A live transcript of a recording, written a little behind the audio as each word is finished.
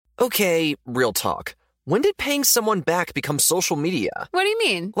Okay, real talk. When did paying someone back become social media? What do you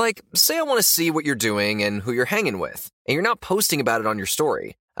mean? Like, say I want to see what you're doing and who you're hanging with, and you're not posting about it on your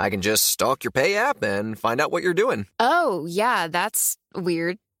story. I can just stalk your Pay app and find out what you're doing. Oh, yeah, that's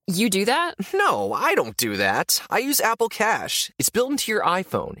weird. You do that? No, I don't do that. I use Apple Cash. It's built into your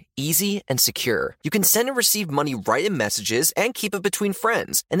iPhone, easy and secure. You can send and receive money right in messages and keep it between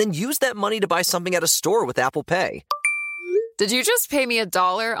friends, and then use that money to buy something at a store with Apple Pay. Did you just pay me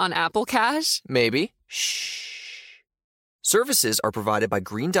 $1 on Apple Cash? Maybe. Shh. Services are provided by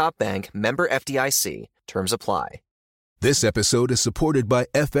Green Dot Bank, member FDIC. Terms apply. This episode is supported by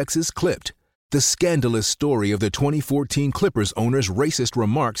FX's Clipped, the scandalous story of the 2014 Clippers owner's racist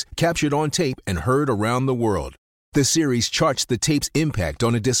remarks captured on tape and heard around the world. The series charts the tape's impact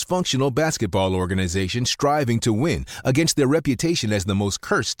on a dysfunctional basketball organization striving to win against their reputation as the most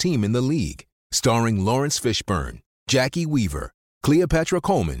cursed team in the league. Starring Lawrence Fishburne, Jackie Weaver, Cleopatra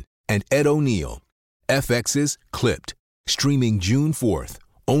Coleman, and Ed O'Neill. FX's Clipped, streaming June 4th,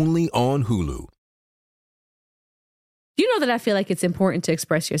 only on Hulu. You know that I feel like it's important to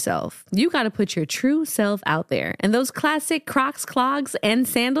express yourself. You got to put your true self out there. And those classic Crocs, clogs, and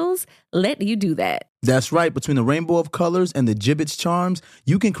sandals let you do that. That's right. Between the rainbow of colors and the Jibbitz charms,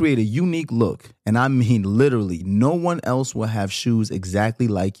 you can create a unique look. And I mean literally, no one else will have shoes exactly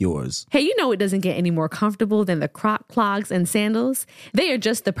like yours. Hey, you know it doesn't get any more comfortable than the Croc, clogs, and sandals. They are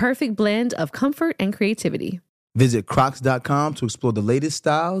just the perfect blend of comfort and creativity. Visit crocs.com to explore the latest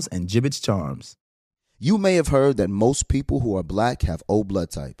styles and Jibbitz charms. You may have heard that most people who are black have O blood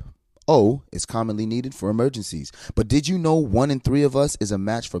type. O is commonly needed for emergencies, but did you know 1 in 3 of us is a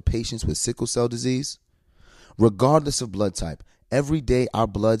match for patients with sickle cell disease? Regardless of blood type, every day our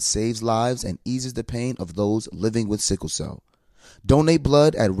blood saves lives and eases the pain of those living with sickle cell. Donate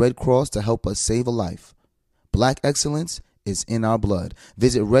blood at Red Cross to help us save a life. Black excellence is in our blood.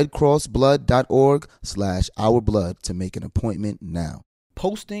 Visit redcrossblood.org/ourblood to make an appointment now.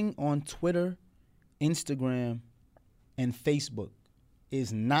 Posting on Twitter, Instagram, and Facebook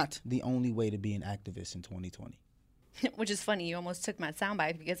is not the only way to be an activist in 2020. Which is funny. You almost took my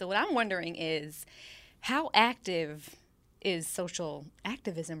soundbite, because what I'm wondering is, how active is social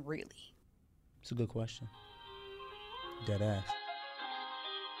activism really? It's a good question. Dead ass.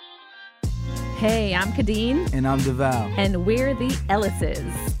 Hey, I'm Kadeen. And I'm DeVal. And we're the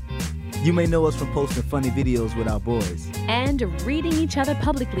Ellises. You may know us from posting funny videos with our boys. And reading each other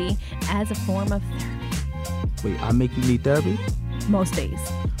publicly as a form of therapy. Wait, I make you need therapy? Most days.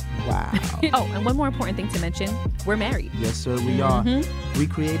 Wow. Oh, and one more important thing to mention, we're married. Yes, sir, we are. We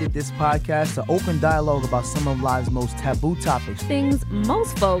created this podcast to open dialogue about some of life's most taboo topics. Things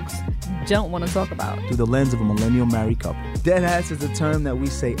most folks don't want to talk about. Through the lens of a millennial married couple. Dead ass is a term that we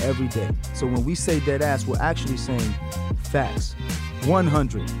say every day. So when we say dead ass, we're actually saying facts.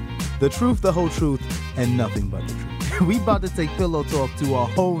 100. The truth, the whole truth, and nothing but the truth. We about to take pillow talk to a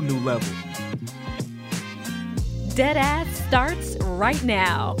whole new level. Dead Ass starts right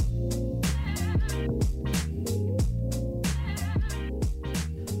now.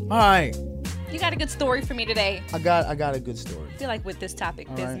 All right. You got a good story for me today. I got a good story. I feel like with this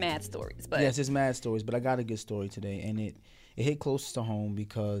topic, there's mad stories. But yes, it's mad stories, but I got a good story today, and it hit close to home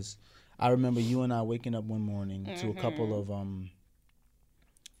because I remember you and I waking up one morning to a couple of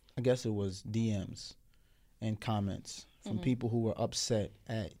I guess it was DMs and comments from people who were upset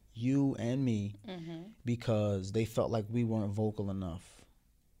at you and me because they felt like we weren't vocal enough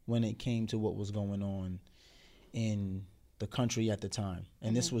when it came to what was going on in the country at the time.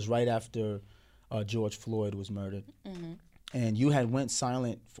 And this was right after George Floyd was murdered. And you had went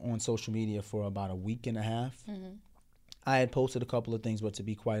silent on social media for about a week and a half. I had posted a couple of things, but to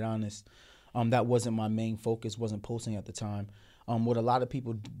be quite honest, that wasn't my main focus, wasn't posting at the time. What a lot of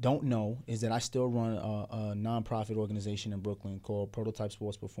people don't know is that I still run a nonprofit organization in Brooklyn called Prototype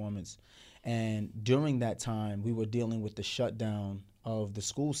Sports Performance. And during that time, we were dealing with the shutdown of the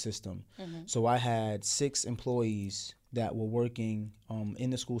school system. So I had 6 employees that were working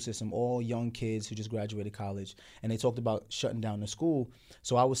in the school system, all young kids who just graduated college. And they talked about shutting down the school.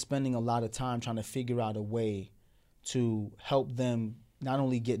 So I was spending a lot of time trying to figure out a way to help them not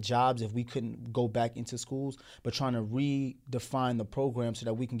only get jobs if we couldn't go back into schools, but trying to redefine the program so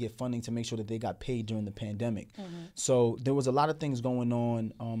that we can get funding to make sure that they got paid during the pandemic. So there was a lot of things going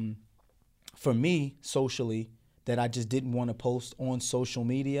on for me socially that I just didn't want to post on social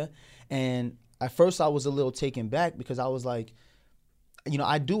media. And at first I was a little taken back because I was like, you know,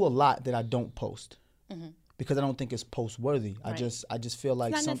 I do a lot that I don't post because I don't think it's post-worthy. Right. I just feel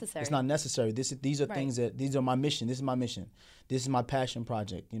like necessary. it's not necessary. These are things these are my mission. This is my mission. This is my passion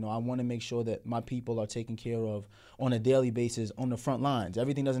project. You know, I want to make sure that my people are taken care of on a daily basis on the front lines.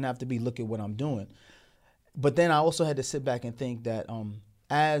 Everything doesn't have to be look at what I'm doing. But then I also had to sit back and think that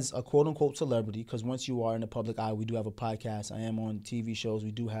as a quote-unquote celebrity, because once you are in the public eye, we do have a podcast, I am on TV shows, we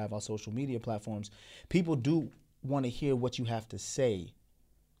do have our social media platforms, people do want to hear what you have to say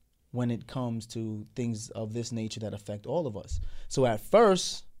when it comes to things of this nature that affect all of us. So at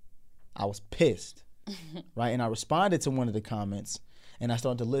first, I was pissed, right? And I responded to one of the comments, and I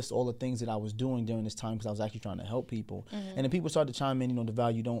started to list all the things that I was doing during this time because I was actually trying to help people. And then people started to chime in, you know, the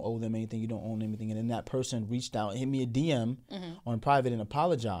value, you don't owe them anything, you don't own anything. And then that person reached out, hit me a DM on private and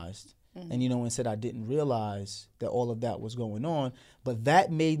apologized. And, you know, and said I didn't realize that all of that was going on. But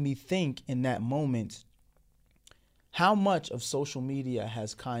that made me think in that moment how much of social media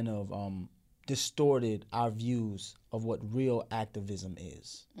has kind of distorted our views of what real activism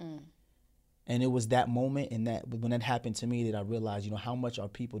is. And it was that moment and that when that happened to me that I realized, you know, how much are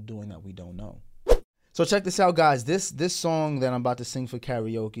people doing that we don't know. So check this out, guys. This song that I'm about to sing for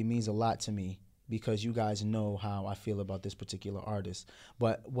karaoke means a lot to me because you guys know how I feel about this particular artist.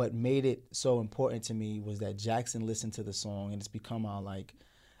 But what made it so important to me was that Jackson listened to the song, and it's become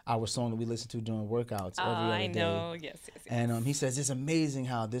our song that we listen to during workouts every other day. I know, yes. And he says it's amazing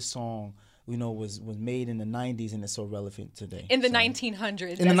how this song, you know, was made in the 90s and it's so relevant today. In the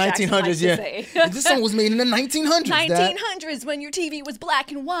 1900s. In the 1900s, yeah. This song was made in the 1900s. 1900s when your TV was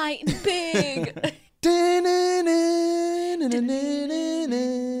black and white and big.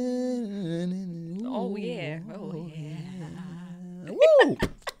 Oh, yeah. Woo!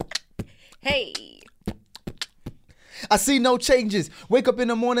 Hey. I see no changes. Wake up in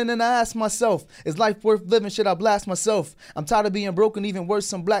the morning and I ask myself, is life worth living? Should I blast myself? I'm tired of being broken, even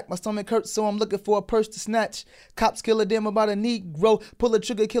worse, I'm black. My stomach hurts, so I'm looking for a purse to snatch. Cops kill a damn about a Negro. Pull a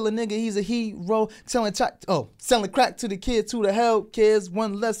trigger, kill a nigga, he's a hero. Selling crack to the kids, who the hell cares?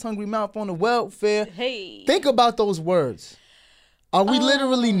 One less hungry mouth on the welfare. Hey. Think about those words. Are we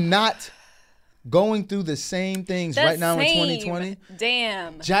literally not going through the same things right now in 2020?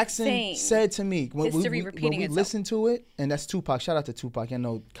 Damn. Jackson said to me when History we repeating itself. listened to it, and that's Tupac. Shout out to Tupac. I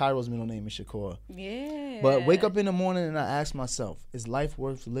know Cairo's middle name is Shakur. Yeah. But wake up in the morning and I ask myself, is life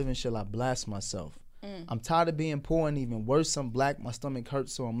worth living? Shall I blast myself? I'm tired of being poor and even worse, I'm black. My stomach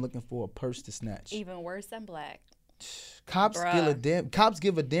hurts, so I'm looking for a purse to snatch. Even worse, I'm black. Cops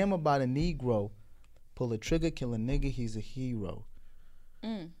give a damn about a Negro. Pull a trigger, kill a nigga, he's a hero.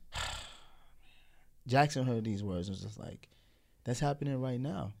 Jackson heard these words and was just like, that's happening right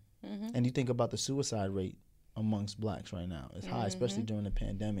now. And you think about the suicide rate amongst blacks right now. It's high, especially during the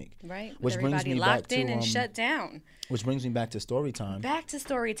pandemic. Right. Which With brings everybody me locked back in to and shut down. Which brings me back to story time. Back to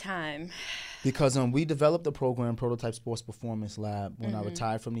story time. Because we developed a program, Prototype Sports Performance Lab, when I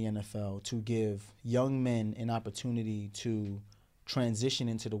retired from the NFL to give young men an opportunity to transition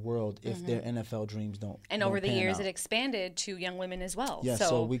into the world if their NFL dreams don't. And over the pan years, out. it expanded to young women as well. Yeah,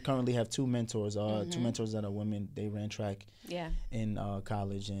 so we currently have two mentors. Two mentors that are women. They ran track in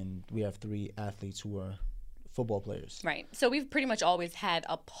college, and we have 3 athletes who are football players. Right. So we've pretty much always had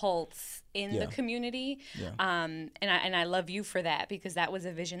a pulse in the community. Yeah. And I love you for that, because that was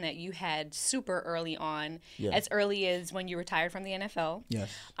a vision that you had super early on, as early as when you retired from the NFL. Yes.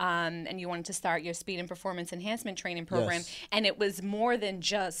 And you wanted to start your speed and performance enhancement training program. Yes. And it was more than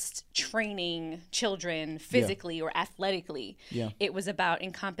just training children physically or athletically. Yeah. It was about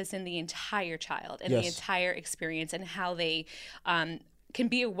encompassing the entire child and the entire experience and how they can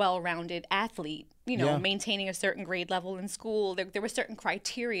be a well-rounded athlete, you know, maintaining a certain grade level in school. There were certain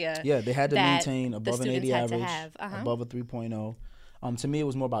criteria. Yeah, they had to maintain above an 80 average, uh-huh. above a 3.0. To me, it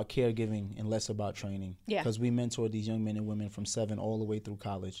was more about caregiving and less about training. Yeah. Because we mentored these young men and women from 7 all the way through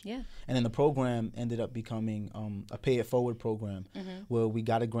college. Yeah. And then the program ended up becoming a pay-it-forward program where we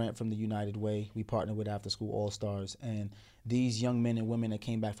got a grant from the United Way. We partnered with After School All-Stars. And these young men and women that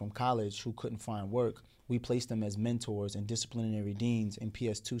came back from college who couldn't find work, we placed them as mentors and disciplinary deans in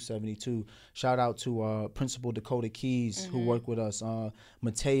PS 272. Shout out to Principal Dakota Keys, who worked with us,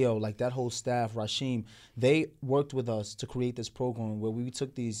 Mateo, like that whole staff, Rashim. They worked with us to create this program where we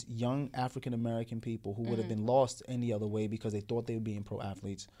took these young African-American people who would have been lost any other way because they thought they were being pro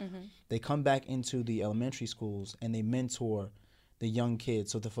athletes. They come back into the elementary schools and they mentor the young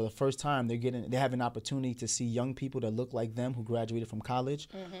kids. So for the first time, they have an opportunity to see young people that look like them who graduated from college,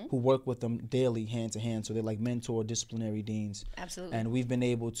 who work with them daily, hand to hand. So they're like mentor, disciplinary deans. Absolutely. And we've been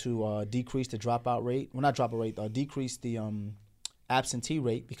able to decrease the dropout rate. Well, not dropout rate, decrease the absentee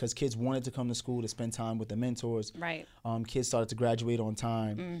rate because kids wanted to come to school to spend time with their mentors. Right. Kids started to graduate on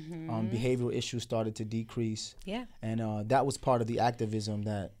time. Behavioral issues started to decrease. Yeah. And that was part of the activism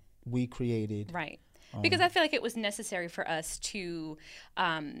that we created. Right. Because I feel like it was necessary for us to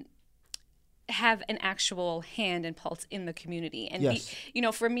have an actual hand and pulse in the community.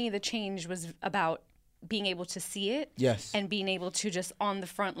 And, for me, the change was about being able to see it and being able to just on the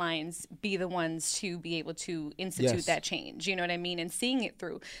front lines be the ones to be able to institute that change, you know what I mean, and seeing it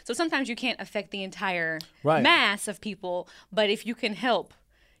through. So sometimes you can't affect the entire mass of people, but if you can help,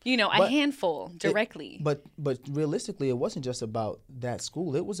 a handful directly. But realistically, it wasn't just about that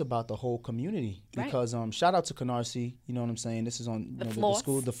school. It was about the whole community. Because shout out to Canarsie, you know what I'm saying? This is on the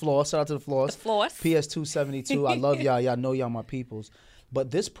school, the floor. Shout out to the floors. The floors. PS 272. I love y'all. Y'all know y'all my peoples. But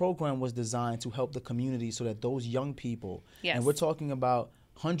this program was designed to help the community so that those young people, and we're talking about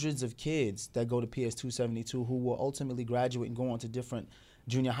hundreds of kids that go to PS 272 who will ultimately graduate and go on to different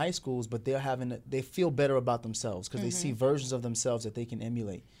junior high schools, but they feel better about themselves because they see versions of themselves that they can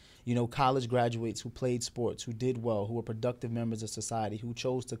emulate. College graduates who played sports, who did well, who were productive members of society, who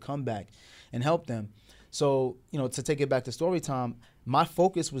chose to come back and help them. So, to take it back to story time, my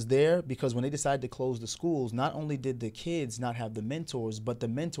focus was there because when they decided to close the schools, not only did the kids not have the mentors, but the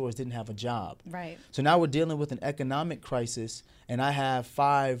mentors didn't have a job. Right. So now we're dealing with an economic crisis, and I have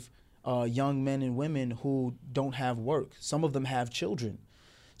 5 young men and women who don't have work. Some of them have children.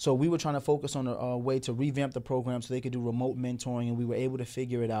 So we were trying to focus on a way to revamp the program so they could do remote mentoring, and we were able to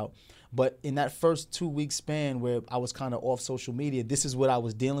figure it out. But in that first 2-week span where I was kind of off social media, this is what I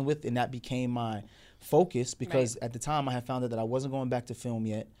was dealing with, and that became my focus because at the time I had found out that I wasn't going back to film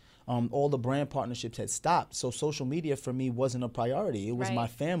yet. All the brand partnerships had stopped. So social media for me wasn't a priority. It was my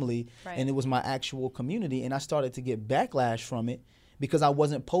family and it was my actual community. And I started to get backlash from it because I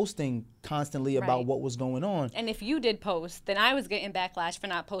wasn't posting constantly about what was going on. And if you did post, then I was getting backlash for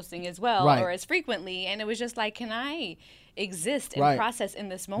not posting as well or as frequently. And it was just like, can I exist and process in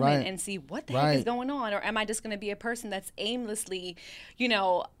this moment and see what the heck is going on? Or am I just going to be a person that's aimlessly,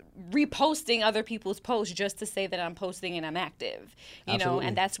 reposting other people's posts just to say that I'm posting and I'm active,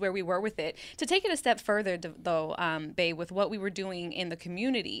 and that's where we were with it. To take it a step further, though, Bae, with what we were doing in the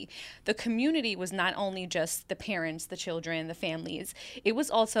community was not only just the parents, the children, the families. It was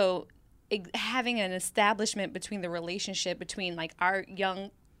also having an establishment between the relationship between like our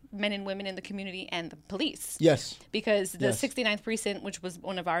young men and women in the community and the police. Yes. Because the 69th precinct, which was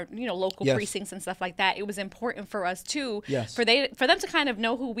one of our, local precincts and stuff like that, it was important for us too, for them to kind of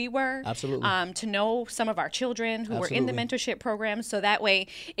know who we were. Absolutely. To know some of our children who were in the mentorship program. So that way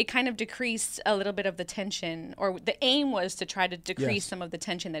it kind of decreased a little bit of the tension, or the aim was to try to decrease some of the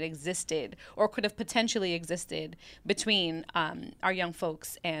tension that existed or could have potentially existed between our young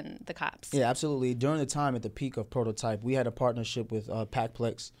folks and the cops. Yeah, absolutely. During the time at the peak of Prototype, we had a partnership with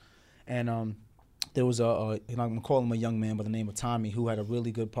Pacplex. And there was I'm going to call him a young man by the name of Tommy who had a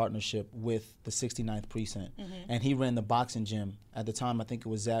really good partnership with the 69th Precinct. And he ran the boxing gym. At the time, I think it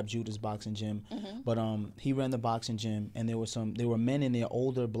was Zab Judah's boxing gym. But he ran the boxing gym, and there were men in there,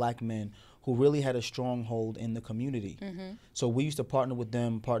 older black men, who really had a stronghold in the community. So we used to partner with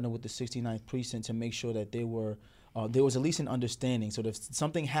them, partner with the 69th Precinct to make sure that there was at least an understanding. So if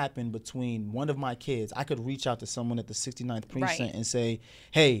something happened between one of my kids, I could reach out to someone at the 69th Precinct and say,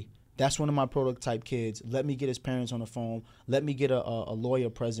 hey, that's one of my Prototype kids. Let me get his parents on the phone. Let me get a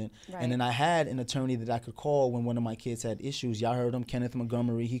lawyer present. And then I had an attorney that I could call when one of my kids had issues. Y'all heard him, Kenneth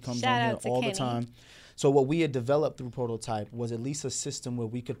Montgomery. He comes on here all the time. So what we had developed through Prototype was at least a system where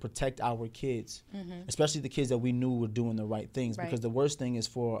we could protect our kids, especially the kids that we knew were doing the right things. Because the worst thing is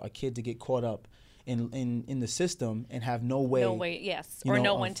for a kid to get caught up in the system and have no way, or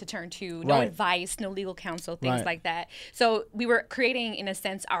no one to turn to, no advice, no legal counsel, things like that. So we were creating, in a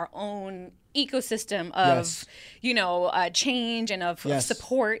sense, our own ecosystem of, change and of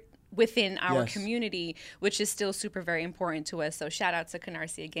support within our community, which is still super very important to us. So shout out to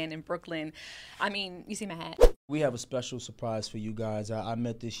Canarsie again in Brooklyn. I mean, you see my hat. We have a special surprise for you guys. I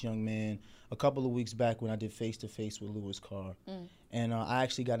met this young man a couple of weeks back when I did face-to-face with Louis Carr. And I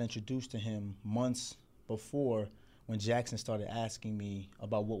actually got introduced to him months before when Jackson started asking me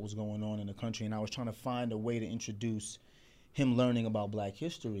about what was going on in the country. And I was trying to find a way to introduce him learning about Black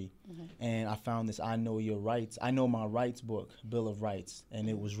history. And I found this I Know Your Rights, I Know My Rights book, Bill of Rights. And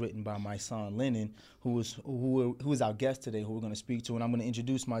it was written by Mysonne Lennon, who is our guest today, who we're going to speak to. And I'm going to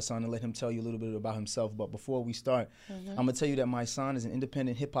introduce Mysonne and let him tell you a little bit about himself. But before we start, I'm going to tell you that Mysonne is an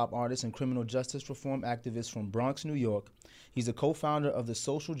independent hip-hop artist and criminal justice reform activist from Bronx, New York. He's a co-founder of the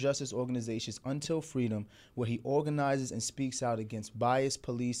social justice organizations Until Freedom, where he organizes and speaks out against bias,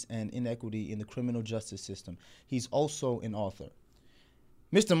 police, and inequity in the criminal justice system. He's also an author.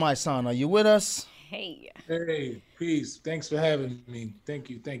 Mr. Mysonne, are you with us? Hey. Hey, peace. Thanks for having me. Thank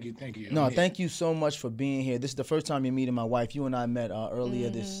you. No, thank you so much for being here. This is the first time you're meeting my wife. You and I met earlier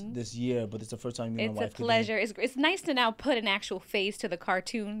this year, but it's the first time you meet my wife. It's a pleasure. It's nice to now put an actual face to the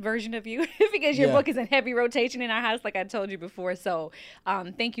cartoon version of you because your book is in heavy rotation in our house, like I told you before. So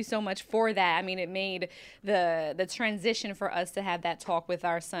thank you so much for that. I mean, it made the transition for us to have that talk with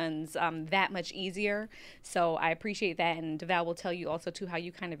our sons that much easier. So I appreciate that. And Val will tell you also, too, how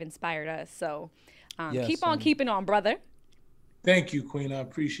you kind of inspired us. So keep on keeping on, brother. Thank you, Queen. I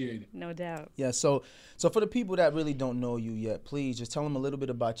appreciate it. No doubt. Yeah, so for the people that really don't know you yet, please just tell them a little bit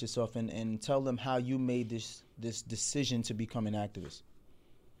about yourself and tell them how you made this decision to become an activist.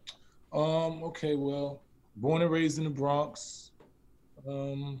 Okay, well, born and raised in the Bronx.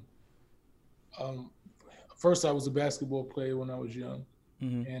 First, I was a basketball player when I was young,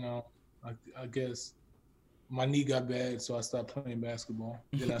 and I guess my knee got bad, so I stopped playing basketball.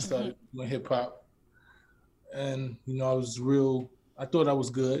 Then I started doing hip hop. And, I thought I was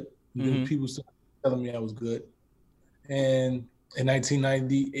good. People started telling me I was good. And in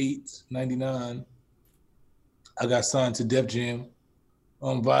 1998, 99, I got signed to Def Jam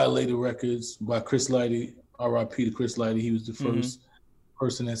on Violator Records by Chris Lighty, R.I.P. to Chris Lighty. He was the first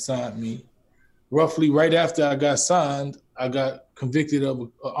person that signed me. Roughly right after I got signed, I got convicted of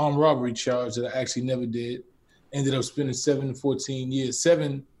an armed robbery charge that I actually never did. Ended up spending 7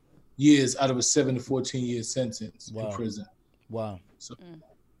 years out of a 7 to 14 year sentence in prison. Wow. So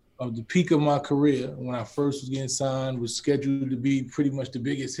the peak of my career, when I first was getting signed, was scheduled to be pretty much the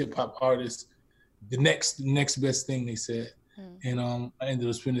biggest hip hop artist, the next best thing, they said. And I ended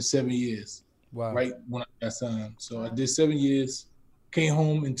up spending 7 years right when I got signed. So I did 7 years, came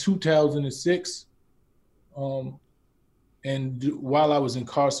home in 2006. And while I was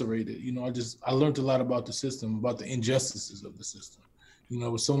incarcerated, I learned a lot about the system, about the injustices of the system.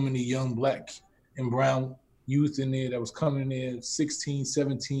 With so many young Black and brown youth in there that was coming in there 16,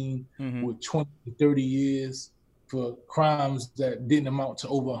 17 with 20 to 30 years for crimes that didn't amount to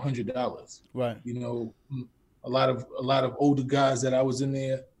over $100. Right. A lot of older guys that I was in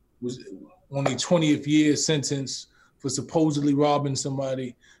there was on their 20th year sentence for supposedly robbing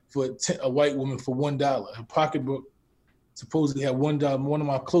somebody for a white woman for $1. Her pocketbook supposedly had $1. One of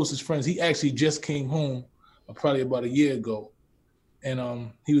my closest friends, he actually just came home probably about a year ago.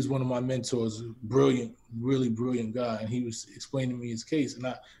 And he was one of my mentors, brilliant, really brilliant guy. And he was explaining to me his case. And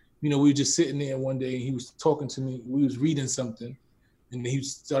we were just sitting there one day and he was talking to me. We was reading something and he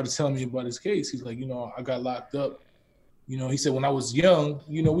started telling me about his case. He's like, I got locked up. He said, when I was young,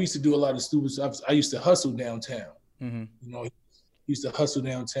 we used to do a lot of stupid stuff. I used to hustle downtown. He used to hustle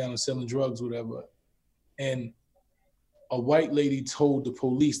downtown and selling drugs, whatever. And a white lady told the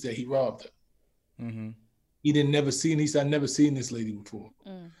police that he robbed her. He didn't never see, and he said, I've never seen this lady before.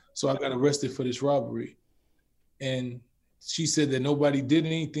 So I got arrested for this robbery. And she said that nobody did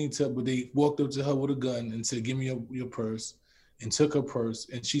anything to her, but they walked up to her with a gun and said, give me your purse, and took her purse.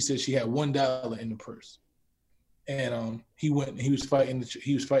 And she said she had $1 in the purse. And he went and he was fighting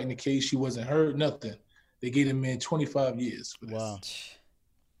the case. She wasn't hurt, nothing. They gave the man 25 years for this. Wow.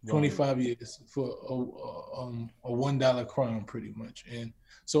 25 years for a $1 crime, pretty much. And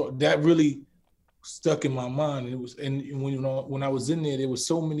so that really stuck in my mind. And when I was in there was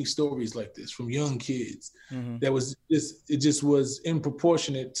so many stories like this from young kids that was just was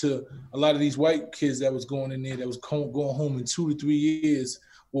disproportionate to a lot of these white kids that was going in there that was going home in 2 to 3 years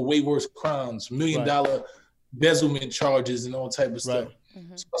with way worse crimes, $1 million embezzlement charges and all type of stuff.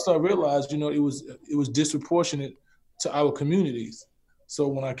 So I started realizing, it was disproportionate to our communities. So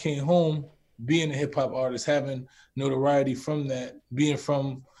when I came home, being a hip hop artist, having notoriety from that, being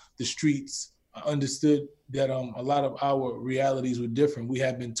from the streets, I understood that a lot of our realities were different. We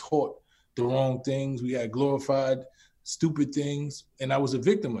had been taught the wrong things. We had glorified stupid things, and I was a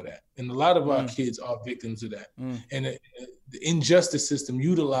victim of that. And a lot of our kids are victims of that. And the injustice system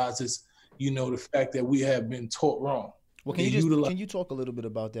utilizes, the fact that we have been taught wrong. Well, can you talk a little bit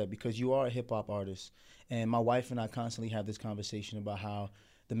about that? Because you are a hip hop artist, and my wife and I constantly have this conversation about how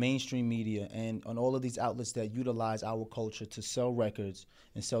the mainstream media and on all of these outlets that utilize our culture to sell records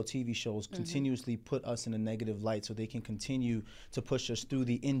and sell TV shows continuously put us in a negative light so they can continue to push us through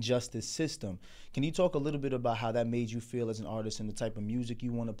the injustice system. Can you talk a little bit about how that made you feel as an artist and the type of music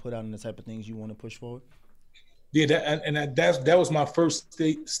you want to put out and the type of things you want to push forward? Yeah, that was my first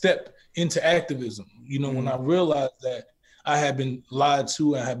step into activism. When I realized that I had been lied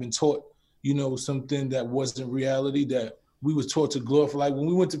to and I had been taught, something that wasn't reality, that we was taught to glorify. Like when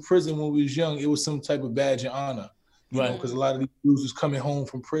we went to prison when we was young, it was some type of badge of honor. You know, because a lot of these dudes was coming home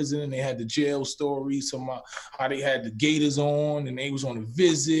from prison and they had the jail stories, some how they had the gaiters on and they was on a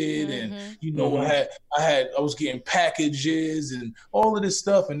visit, and you know, I was getting packages and all of this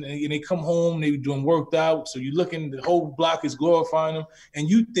stuff, and they come home, they were doing worked out, so you looking, the whole block is glorifying them, and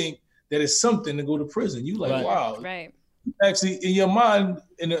you think that it's something to go to prison. You like, wow, actually in your mind,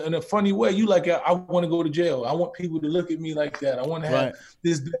 in a funny way, you like, I want to go to jail. I want people to look at me like that. I want to have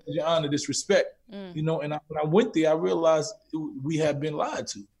this badge of honor, this respect. You know, and when I went there, I realized we had been lied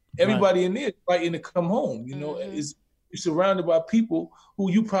to. Everybody in there is fighting to come home. You know, you're surrounded by people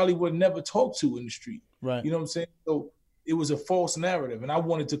who you probably would never talk to in the street. Right. You know what I'm saying? So it was a false narrative, and I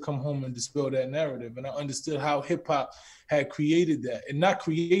wanted to come home and dispel that narrative. And I understood how hip hop had created that, and not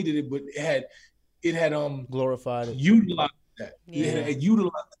created it, but it had glorified it, utilized that. It had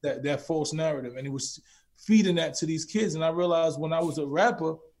utilized that false narrative, and it was feeding that to these kids. And I realized when I was a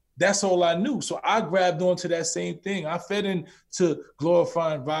rapper, that's all I knew. So I grabbed onto that same thing. I fed into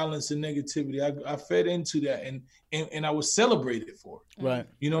glorifying violence and negativity. I fed into that, and I was celebrated for it. Right.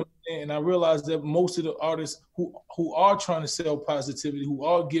 You know, and I realized that most of the artists who are trying to sell positivity, who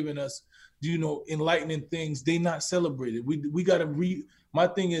are giving us, you know, enlightening things, they not celebrated. We got to my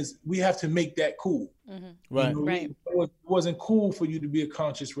thing is, we have to make that cool. Right. You know, right. It wasn't cool for you to be a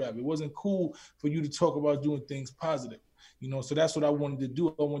conscious rapper. It wasn't cool for you to talk about doing things positive. You know, so that's what I wanted to do.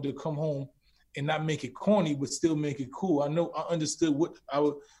 I wanted to come home and not make it corny, but still make it cool. I understood what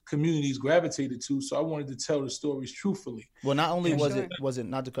our communities gravitated to, so I wanted to tell the stories truthfully. Well, not only was it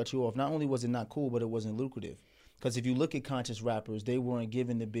not to cut you off, not only was it not cool, but it wasn't lucrative. Because if you look at conscious rappers, they weren't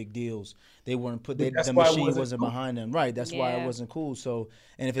given the big deals. They weren't the machine wasn't behind them. Right. That's why it wasn't cool. So,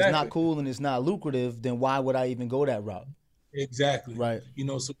 and if it's not cool and it's not lucrative, then why would I even go that route? Exactly. Right. You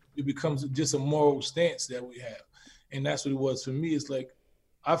know, so it becomes just a moral stance that we have. And that's what it was for me. It's like,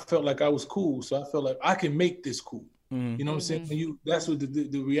 I felt like I was cool. So I felt like I can make this cool. You know what I'm saying? That's what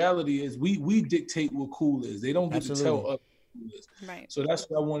the reality is. We dictate what cool is. They don't get to tell us. Right. So that's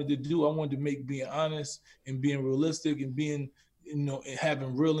what I wanted to do. I wanted to make being honest and being realistic and being, you know,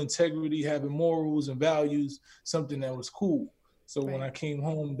 having real integrity, having morals and values, something that was cool. So when I came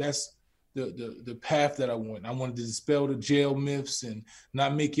home, that's the path that I went. I wanted to dispel the jail myths and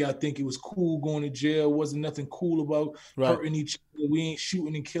not make y'all think it was cool going to jail. Wasn't nothing cool about hurting each other. We ain't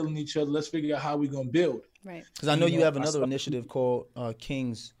shooting and killing each other. Let's figure out how we're gonna build. Right. Because I know you have another initiative called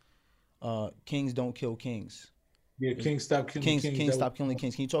Kings Don't Kill Kings. Yeah, Kings Stop Killing Kings. Kings Stop Killing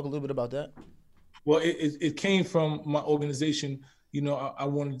Kings. Can you talk a little bit about that? Well, it came from my organization. You know,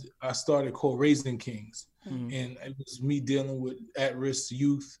 I started called Raising Kings, and it was me dealing with at-risk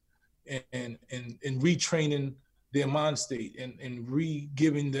youth and retraining their mind state and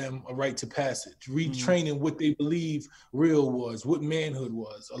re-giving them a rite to passage, retraining what they believe real was, what manhood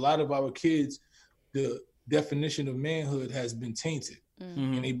was. A lot of our kids, the definition of manhood has been tainted,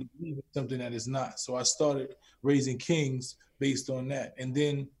 and they believe in something that is not. So I started Raising Kings based on that. And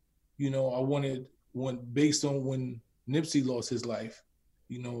then, you know, based on when Nipsey lost his life,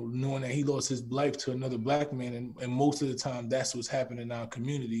 you know, knowing that he lost his life to another black man, and most of the time that's what's happening in our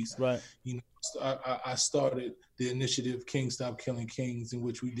communities. Right. You know, I started the initiative Kings Stop Killing Kings, in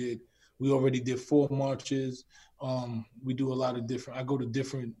which we already did 4 marches. We do a lot of I go to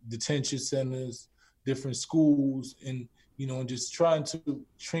different detention centers, different schools, and, you know, and just trying to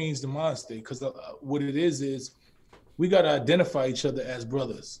change the mind state. Because what it is we got to identify each other as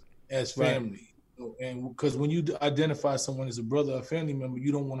brothers, as family. Right. And because when you identify someone as a brother or family member,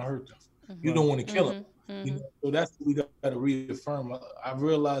 you don't want to hurt them. You don't want to kill them. You know? So that's what we got to reaffirm. I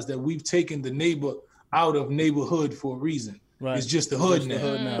realized that we've taken the neighbor out of neighborhood for a reason. Right. It's just the hood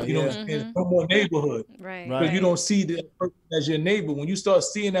now. You know, it's no more neighborhood. Right. Because you don't see that person as your neighbor. When you start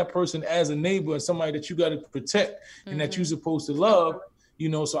seeing that person as a neighbor and somebody that you got to protect and that you're supposed to love, you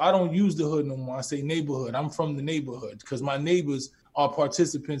know, so I don't use the hood no more. I say neighborhood. I'm from the neighborhood because my neighbors are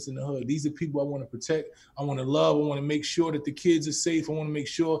participants in the hood. These are people I want to protect. I want to love. I want to make sure that the kids are safe. I want to make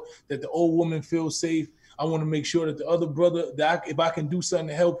sure that the old woman feels safe. I want to make sure that the other brother, if I can do something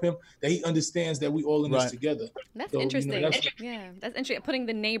to help him, that he understands that we all in this together. That's interesting. You know, that's interesting. Putting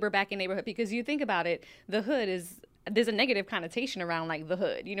the neighbor back in neighborhood, because you think about it, the hood there's a negative connotation around like the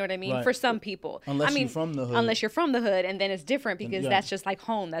hood. You know what I mean? Right. For some people. Unless you're from the hood. And then it's different because that's just like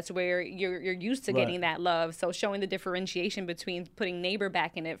home. That's where you're used to getting that love. So showing the differentiation between putting neighbor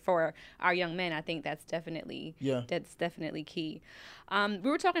back in it for our young men, I think that's definitely key. We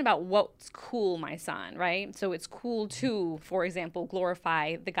were talking about what's cool, Mysonne, right? So it's cool to, for example,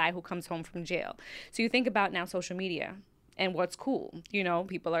 glorify the guy who comes home from jail. So you think about now social media and what's cool. You know,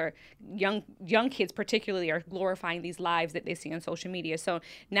 people are young kids particularly are glorifying these lives that they see on social media. So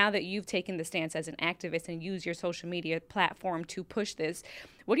now that you've taken the stance as an activist and use your social media platform to push this,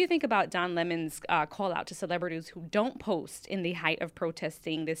 what do you think about Don Lemon's call out to celebrities who don't post in the height of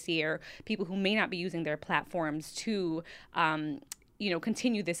protesting this year, people who may not be using their platforms to,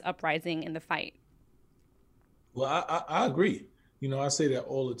 continue this uprising in the fight? Well, I agree. You know, I say that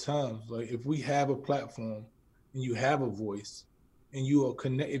all the time. Like, if we have a platform and you have a voice and you are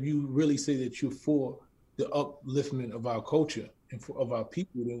if you really say that you're for the upliftment of our culture and of our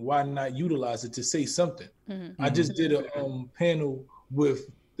people, then why not utilize it to say something? I just did a panel with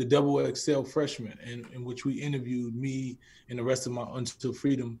the XXL freshmen, in which we interviewed me and the rest of my Until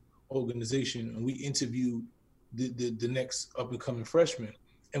Freedom organization, and we interviewed the next up and coming freshmen,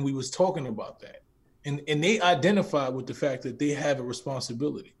 and we was talking about that. And they identify with the fact that they have a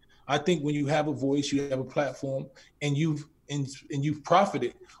responsibility. I think when you have a voice, you have a platform, and you've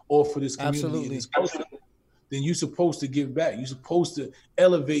profited off of this community and this culture, then you're supposed to give back. You're supposed to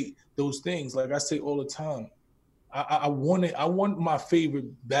elevate those things. Like I say all the time, I want my favorite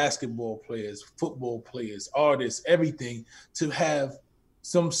basketball players, football players, artists, everything to have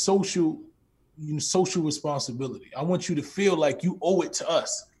some social responsibility. I want you to feel like you owe it to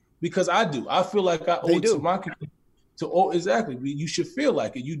us. Because I do. I feel like I owe it to my community. Exactly. You should feel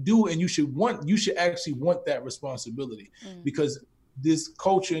like it. You do, and you should actually want that responsibility, because this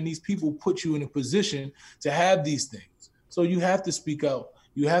culture and these people put you in a position to have these things. So you have to speak out.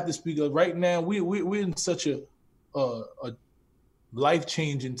 You have to speak out. Right now, we're in such a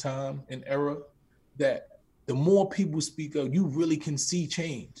life-changing time and era that the more people speak out, you really can see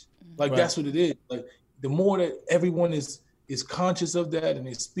change. Like, that's what it is. Like, the more that everyone is conscious of that and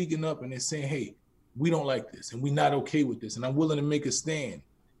they're speaking up and they're saying, hey, we don't like this and we're not okay with this, and I'm willing to make a stand,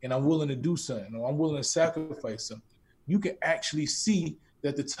 and I'm willing to do something, or I'm willing to sacrifice something, you can actually see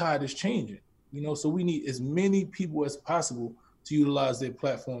that the tide is changing. You know, so we need as many people as possible to utilize their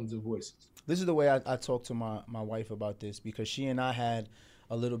platforms and voices. This is the way I talk to my wife about this, because she and I had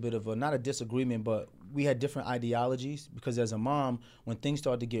a little bit of not a disagreement, but we had different ideologies. Because as a mom, when things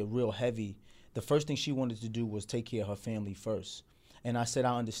started to get real heavy, the first thing she wanted to do was take care of her family first. And I said,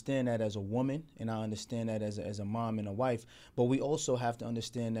 I understand that as a woman, and I understand that as a mom and a wife, but we also have to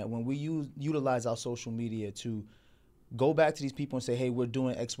understand that when we utilize our social media to go back to these people and say, hey, we're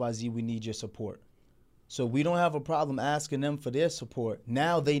doing XYZ, we need your support. So we don't have a problem asking them for their support.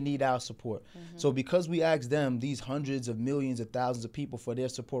 Now they need our support. So because we ask them, these hundreds of millions of thousands of people, for their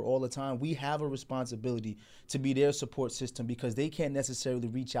support all the time, we have a responsibility to be their support system, because they can't necessarily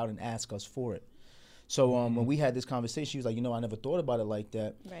reach out and ask us for it. So when we had this conversation, she was like, I never thought about it like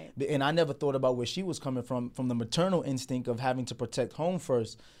that. Right. And I never thought about where she was coming from the maternal instinct of having to protect home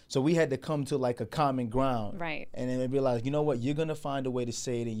first. So we had to come to like a common ground. Right. And then realize, you know what, you're going to find a way to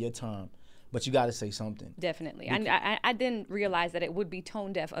say it in your time, but you got to say something. Definitely. I didn't realize that it would be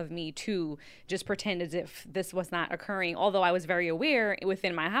tone deaf of me to just pretend as if this was not occurring, although I was very aware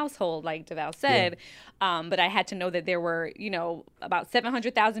within my household, like DeVal said. Yeah. But I had to know that there were, about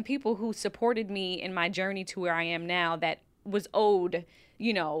 700,000 people who supported me in my journey to where I am now that was owed,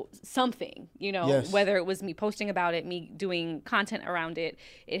 something, yes. Whether it was me posting about it, me doing content around it,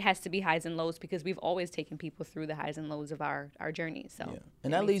 it has to be highs and lows, because we've always taken people through the highs and lows of our journey. So, yeah.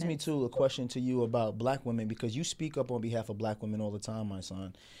 And that leads me to a question to you about Black women, because you speak up on behalf of Black women all the time,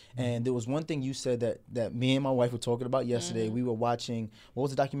 Mysonne. And there was one thing you said that me and my wife were talking about yesterday. We were watching, what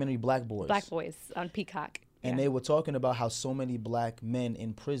was the documentary? Black Boys. Black Boys on Peacock. And they were talking about how so many Black men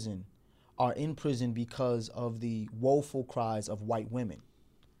in prison are in prison because of the woeful cries of white women,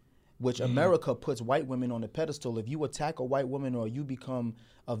 which America puts white women on a pedestal. If you attack a white woman or you become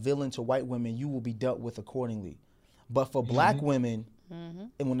a villain to white women, you will be dealt with accordingly. But for Black women,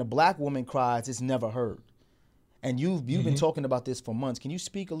 and when a Black woman cries, it's never heard. And you've been talking about this for months. Can you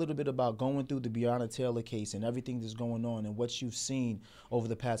speak a little bit about going through the Breonna Taylor case and everything that's going on and what you've seen over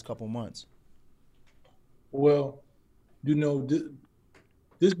the past couple months? Well,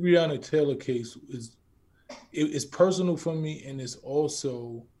 this Breonna Taylor case is personal for me, and it's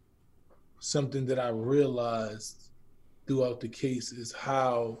also something that I realized throughout the case is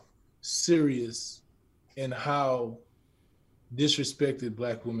how serious and how disrespected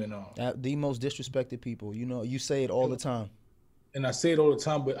Black women are. The most disrespected people. You say it all the time. And I say it all the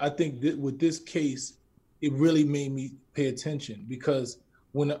time, but I think that with this case, it really made me pay attention, because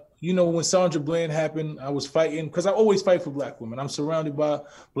when Sandra Bland happened, I was fighting, because I always fight for Black women. I'm surrounded by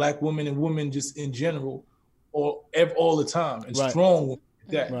Black women and women just in general, all the time, and strong women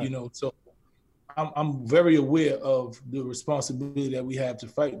like that, So I'm very aware of the responsibility that we have to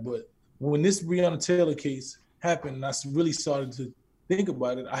fight. But when this Breonna Taylor case happened, and I really started to think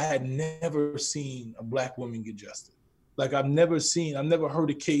about it, I had never seen a black woman get justice. Like I've never heard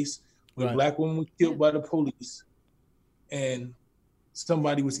a case where a black woman was killed by the police and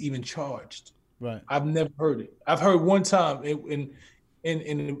somebody was even charged. Right. I've never heard it. I've heard one time and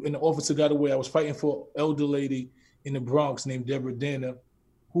the officer got away. I was fighting for an elder lady in the Bronx named Deborah Dana,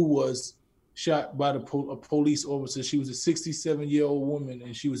 who was shot by a police officer. She was a 67-year-old woman,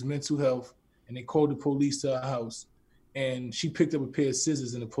 and she was mental health, and they called the police to her house, and she picked up a pair of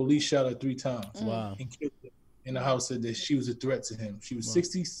scissors, and the police shot her 3 times. Wow. And killed her. And the house said that she was a threat to him. She was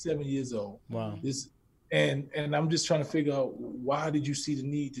 67 years old. Wow. And I'm just trying to figure out, why did you see the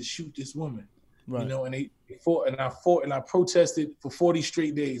need to shoot this woman? Right. You know, and they fought, and I protested for 40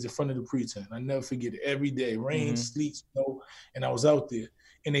 straight days in front of the precinct. I never forget it. Every day, rain, sleet, snow, and I was out there.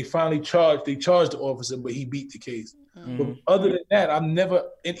 And they finally charged the officer, but he beat the case. But other than that,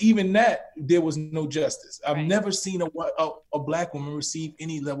 and even that, there was no justice. I've never seen a black woman receive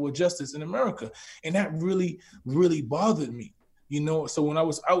any level of justice in America. And that really, really bothered me. You know, so when I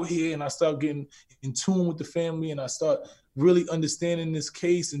was out here and I started getting in tune with the family and I start really understanding this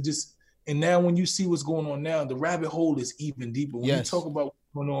case and now when you see what's going on now, the rabbit hole is even deeper. When you talk about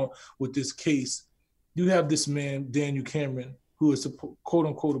what's going on with this case, you have this man, Daniel Cameron, who is a quote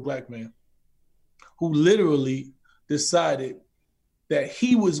unquote a black man, who literally decided that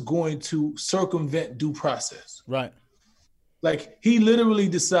he was going to circumvent due process. Right. Like he literally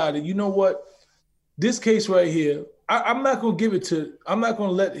decided, you know what, this case right here, I'm not going to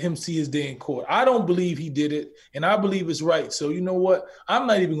let him see his day in court. I don't believe he did it, and I believe it's right. So you know what? I'm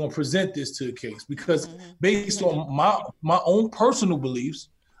not even going to present this to the case because based on my own personal beliefs,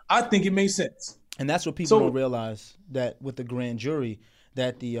 I think it makes sense. And that's what people don't realize, that with the grand jury,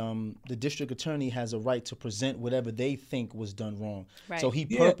 that the district attorney has a right to present whatever they think was done wrong. Right. So he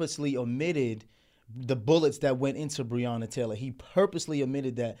purposely omitted the bullets that went into Breonna Taylor. He purposely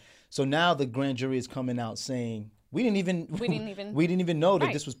omitted that. So now the grand jury is coming out saying, we didn't even know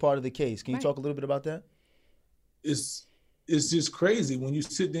that this was part of the case. Can you talk a little bit about that? It's just crazy when you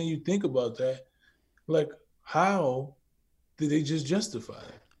sit there and you think about that. Like, how did they just justify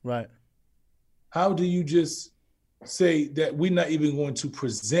it? Right. How do you just say that we're not even going to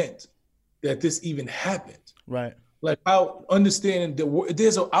present that this even happened? Right. Like, how understanding that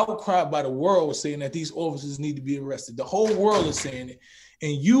there's an outcry by the world saying that these officers need to be arrested. The whole world is saying it.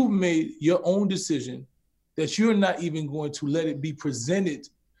 And you made your own decision that you're not even going to let it be presented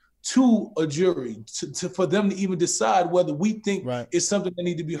to a jury for them to even decide whether we think it's something that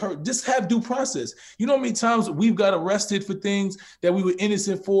need to be heard. Just have due process. You know how many times we've got arrested for things that we were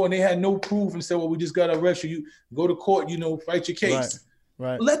innocent for and they had no proof and said, well, we just got to arrest you. You go to court, fight your case.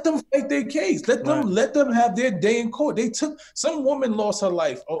 Right. Let them fight their case. Let them have their day in court. Some woman lost her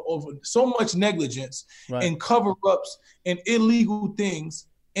life over so much negligence and cover-ups and illegal things.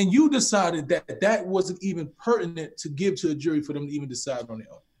 And you decided that wasn't even pertinent to give to a jury for them to even decide on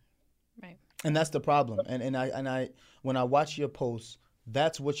their own. Right. And that's the problem. And I when I watch your posts,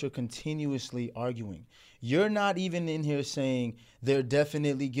 that's what you're continuously arguing. You're not even in here saying they're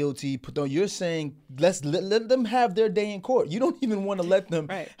definitely guilty. You're saying let them have their day in court. You don't even want to let them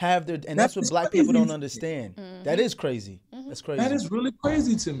have their. And that's what black people don't understand. Mm-hmm. That is crazy. Mm-hmm. That's crazy. That is really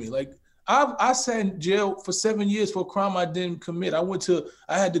crazy to me. Like I sat in jail for 7 years for a crime I didn't commit. I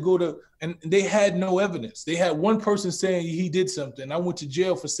had to go to, and they had no evidence. They had one person saying he did something. I went to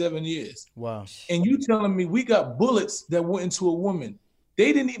jail for 7 years. Wow. And you telling me we got bullets that went into a woman.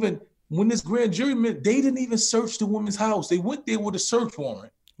 They didn't even, when this grand jury met, they didn't even search the woman's house. They went there with a search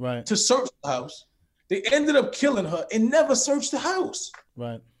warrant to search the house. They ended up killing her and never searched the house.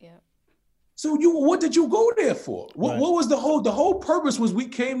 Right. Yeah. So what did you go there for? What was the whole purpose was we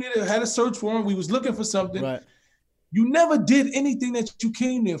came there, had a search warrant, we was looking for something. Right. You never did anything that you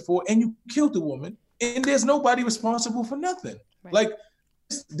came there for, and you killed the woman, and there's nobody responsible for nothing. Right. Like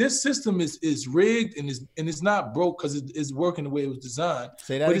this system is rigged and it's not broke because it's working the way it was designed.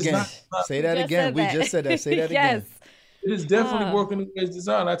 Say that again. Say that again. We just said that. Say that again. It is definitely working the way it's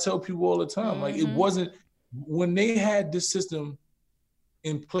designed. I tell people all the time, like it wasn't when they had this system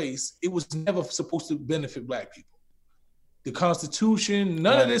in place, it was never supposed to benefit Black people. The Constitution,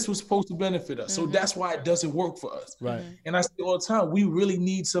 none of this was supposed to benefit us. So that's why it doesn't work for us. Right. And I say all the time, we really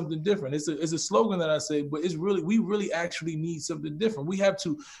need something different. It's a slogan that I say, but we really actually need something different. We have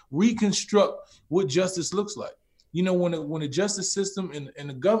to reconstruct what justice looks like. You know, when the justice system and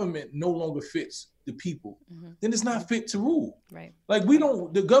the government no longer fits the people, then it's not fit to rule. Right. Like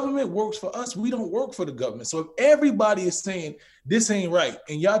the government works for us. We don't work for the government. So if everybody is saying this ain't right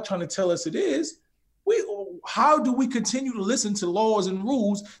and y'all trying to tell us it is, how do we continue to listen to laws and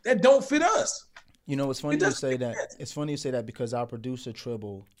rules that don't fit us? You know, it's funny you say that. It's funny you say that because our producer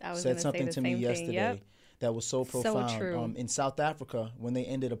Tribble said something to me yesterday that was so profound. So true. In South Africa, when they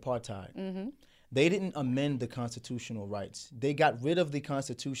ended apartheid, they didn't amend the constitutional rights. They got rid of the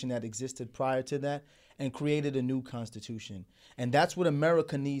constitution that existed prior to that and created a new constitution. And that's what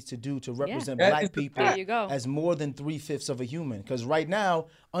America needs to do to represent black people as more than 3/5 of a human. Because right now,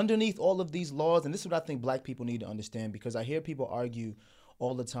 underneath all of these laws, and this is what I think black people need to understand, because I hear people argue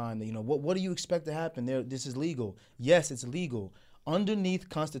all the time that, you know, what do you expect to happen? This is legal. Yes, it's legal. Underneath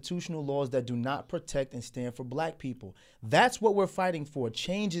constitutional laws that do not protect and stand for black people. That's what we're fighting for.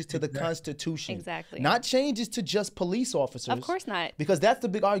 Changes to the Constitution. Exactly. Not changes to just police officers. Of course not. Because that's the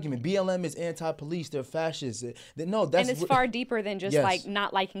big argument. BLM is anti-police. They're fascists. No, and it's far deeper than just like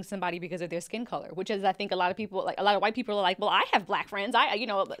not liking somebody because of their skin color, which is, I think, a lot of people, like a lot of white people are like, well, I have black friends.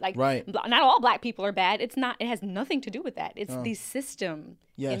 Not all black people are bad. It's not. It has nothing to do with that. It's the system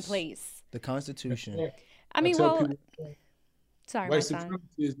in place. The Constitution. I mean, sorry, white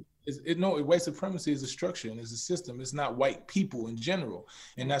supremacy white supremacy is a structure and is a system. It's not white people in general,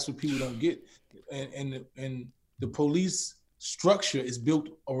 and that's what people don't get. And the police structure is built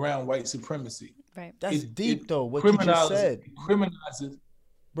around white supremacy. Right. That's deep, though. What you just said. Criminalizes.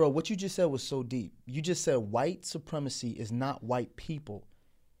 Bro, what you just said was so deep. You just said white supremacy is not white people.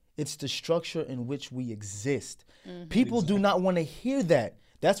 It's the structure in which we exist. People do not want to hear that.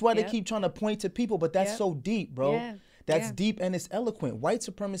 That's why they keep trying to point to people, but that's so deep, bro. Yeah. That's deep and it's eloquent. White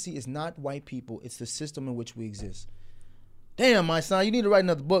supremacy is not white people. It's the system in which we exist. Damn, my son, you need to write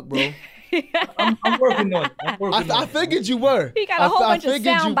another book, bro. I'm working on it. I figured you were. He got a whole bunch of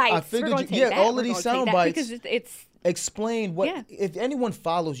sound bites. All of these sound bites. Because it's explain what, if anyone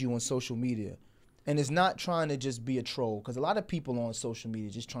follows you on social media and is not trying to just be a troll, because a lot of people on social media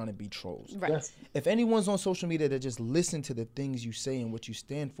just trying to be trolls. Right. Yes. If anyone's on social media that just listen to the things you say and what you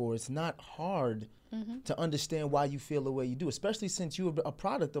stand for, it's not hard to understand why you feel the way you do, especially since you're a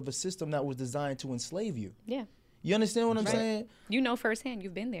product of a system that was designed to enslave you. Yeah. You understand what I'm saying? You know firsthand.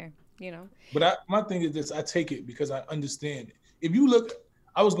 You've been there, you know. But my thing is this, I take it because I understand it. If you look,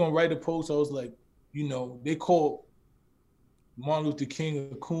 I was going to write a post. I was like, you know, they called Martin Luther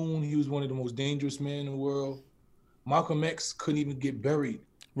King a coon. He was one of the most dangerous men in the world. Malcolm X couldn't even get buried.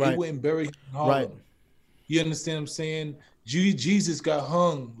 Right. They wouldn't bury him in Harlem. Right. You understand what I'm saying? Jesus got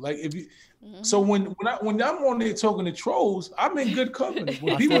hung. Like if you, so when I'm on there talking to trolls, I'm in good company.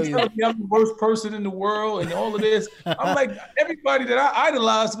 When people tell me I'm the worst person in the world and all of this, I'm like, everybody that I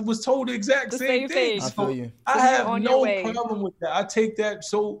idolized was told the exact same thing. I feel you. I have no problem with that. I take that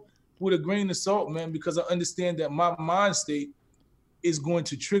with a grain of salt, man, because I understand that my mind state is going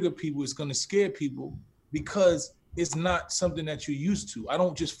to trigger people. It's going to scare people because it's not something that you're used to. I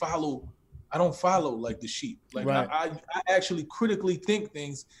don't follow like the sheep. Like I actually critically think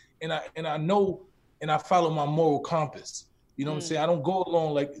things, and I know, and I follow my moral compass. You know what I'm saying? I don't go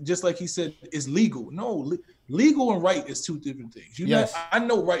along like, just like he said, it's legal. No, legal and right is two different things. I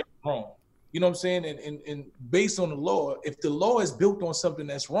know right and wrong. You know what I'm saying? And based on the law, if the law is built on something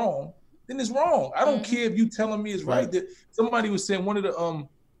that's wrong, then it's wrong. I don't care if you telling me it's right. That somebody was saying, one of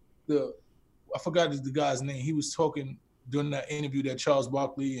the I forgot the guy's name. He was talking during that interview that Charles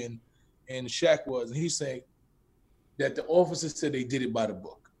Barkley and Shaq was, and he's saying that the officers said they did it by the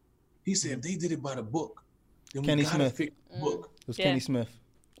book. He said if they did it by the book, then we gotta fix the book. It was Kenny Smith.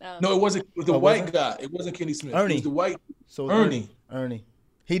 No, it wasn't. It was the white guy. It wasn't Kenny Smith. Ernie. It was the white. So Ernie.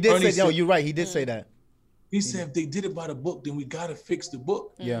 He did Ernie say, you're right. He did say that. He said if they did it by the book, then we gotta fix the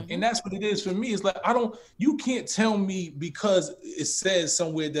book. Yeah. And that's what it is for me. It's like you can't tell me because it says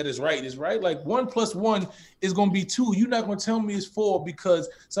somewhere that it's right. It's right. Like 1 + 1 is gonna be 2. You're not gonna tell me it's 4 because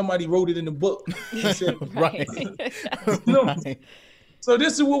somebody wrote it in the book. Right. You know? So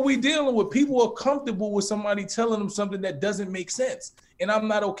this is what we dealing with. People are comfortable with somebody telling them something that doesn't make sense. And I'm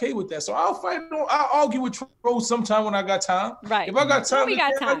not okay with that. So I'll argue with trolls sometime when I got time. Right. If I got time,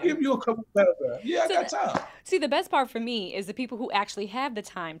 I'll give you a couple paragraphs. Yeah, I got time. See, the best part for me is the people who actually have the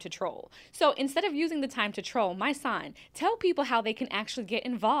time to troll. So instead of using the time to troll, Mysonne, tell people how they can actually get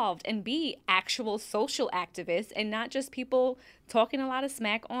involved and be actual social activists and not just people talking a lot of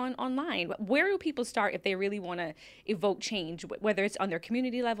smack online. Where do people start if they really want to evoke change, whether it's on their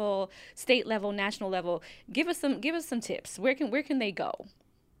community level, state level, national level? Give us some tips. Where can they go?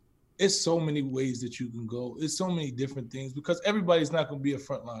 It's so many ways that you can go. It's so many different things because everybody's not going to be a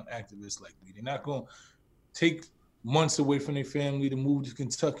frontline activist like me. They're not going to take months away from their family to move to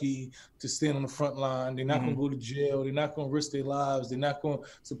Kentucky to stand on the front line. They're not going to go to jail. They're not going to risk their lives. They're not going to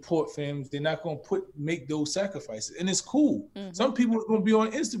support families. They're not going to make those sacrifices. And it's cool. Some people are going to be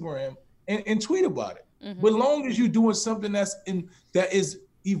on Instagram and tweet about it. But long as you're doing something that is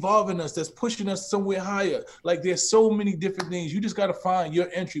evolving us, that's pushing us somewhere higher. Like there's so many different things. You just got to find your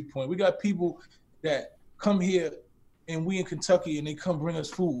entry point. We got people that come here and we in Kentucky and they come bring us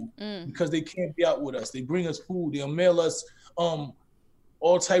food because they can't be out with us. They bring us food. They'll mail us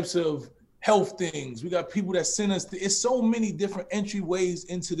all types of health things. We got people that send us. It's so many different entryways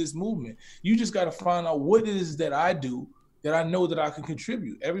into this movement. You just got to find out what it is that I do that I know that I can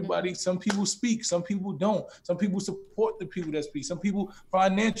contribute. Everybody, some people speak, some people don't. Some people support the people that speak. Some people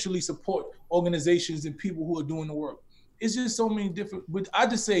financially support organizations and people who are doing the work. It's just so many different, but I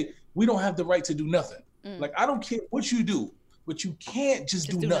just say we don't have the right to do nothing. Like, I don't care what you do, but you can't just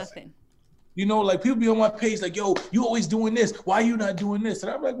do nothing. You know, like people be on my page like, yo, you always doing this. Why are you not doing this?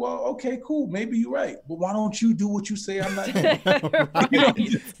 And I'm like, well, okay, cool. Maybe you're right. But why don't you do what you say I'm not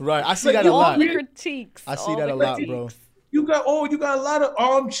doing? Right. I see that a lot. All the critiques. I see that a lot, bro. You got a lot of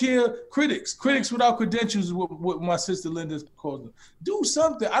armchair critics without credentials is what my sister Linda calls them. Do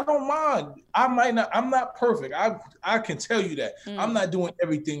something. I don't mind. I'm not perfect. I can tell you that. I'm not doing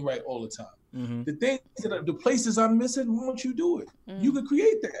everything right all the time. The things the places I'm missing, why don't you do it? You can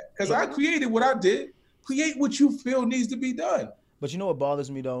create that. Because I created what I did. Create what you feel needs to be done. But you know what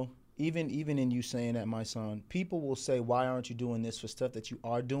bothers me though? Even in you saying that, my son, people will say, why aren't you doing this for stuff that you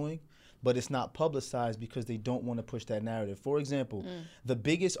are doing? But it's not publicized because they don't want to push that narrative. For example, the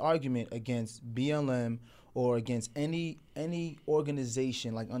biggest argument against BLM or against any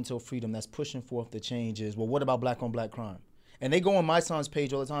organization like Until Freedom that's pushing forth the change is, well, what about black on black crime? And they go on my son's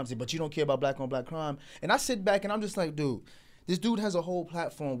page all the time and say, but you don't care about black on black crime. And I sit back and I'm just like, dude, this dude has a whole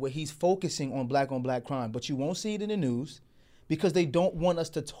platform where he's focusing on black crime, but you won't see it in the news because they don't want us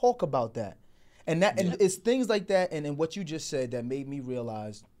to talk about that. And and it's things like that and what you just said that made me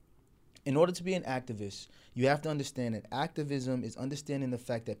realize, in order to be an activist, you have to understand that activism is understanding the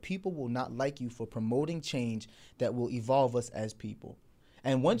fact that people will not like you for promoting change that will evolve us as people.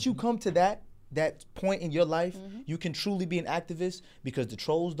 And once you come to that point in your life, you can truly be an activist because the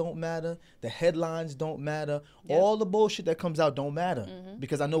trolls don't matter, the headlines don't matter, all the bullshit that comes out don't matter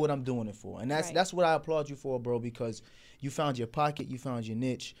because I know what I'm doing it for. And that's what I applaud you for, bro, because you found your pocket, you found your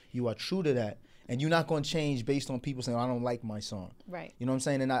niche, you are true to that. And you're not going to change based on people saying, I don't like my song. Right. You know what I'm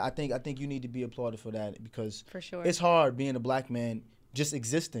saying? And I think you need to be applauded for that because for sure. It's hard being a black man just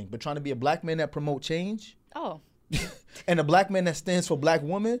existing, but trying to be a black man that promote change. Oh. And a black man that stands for black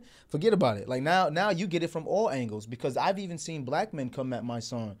women, forget about it. Like now you get it from all angles because I've even seen black men come at my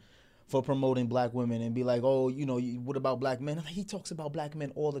son for promoting black women and be like, oh, you know, what about black men? He talks about black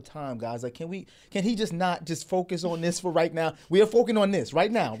men all the time, guys. Like, can he just not just focus on this for right now? We are focusing on this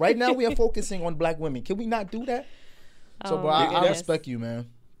right now. Right now we are focusing on black women. Can we not do that? So, bro, I respect you, man.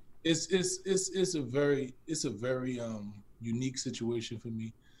 It's a very unique situation for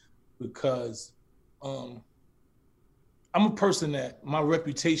me because I'm a person that my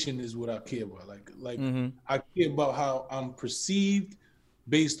reputation is what I care about. Like I care about how I'm perceived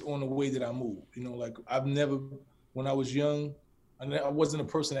based on the way that I move. You know, like when I was young, I wasn't a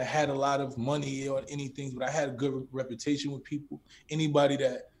person that had a lot of money or anything, but I had a good reputation with people. Anybody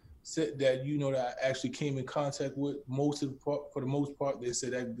that said that, you know, that I actually came in contact with, for the most part, they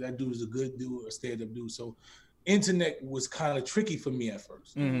said that dude is a good dude or a stand-up dude. So internet was kind of tricky for me at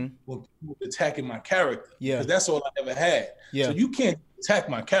first when people were attacking my character. Yeah. Because that's all I ever had. Yeah. So you can't attack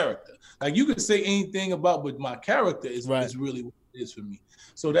my character. Like you could say anything about, but my character is really what it is for me.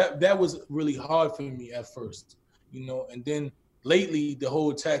 So that was really hard for me at first, you know, and then lately the whole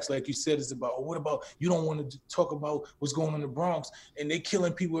attacks, like you said, is about, what about, you don't want to talk about what's going on in the Bronx and they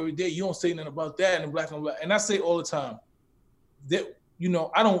killing people every day. You don't say nothing about that and black on black. And I say all the time that, you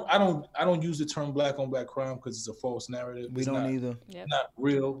know, I don't use the term black on black crime because it's a false narrative. We don't either. It's not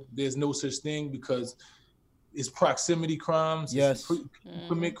real. There's no such thing because it's proximity crimes. Yes. People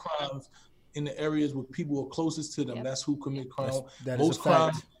commit crimes in the areas where people are closest to them. Yep. That's who commit crime. Most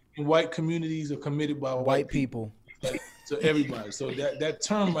crimes in white communities are committed by white people. So everybody. So that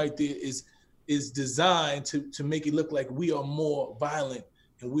term right there is designed to make it look like we are more violent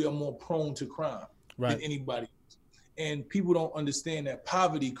and we are more prone to crime than anybody. And people don't understand that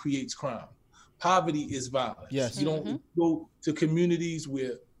poverty creates crime. Poverty is violence. Yes. You don't go to communities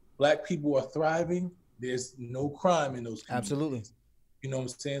where black people are thriving, there's no crime in those communities. Absolutely. You know what I'm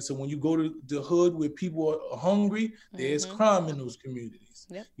saying? So when you go to the hood where people are hungry, there's crime in those communities.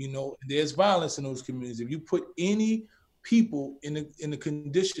 Yep. You know, there's violence in those communities. If you put any people in the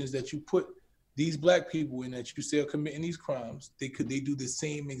conditions that you put these black people in that you say are committing these crimes, they do the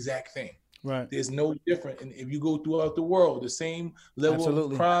same exact thing. Right. There's no different. And if you go throughout the world, the same level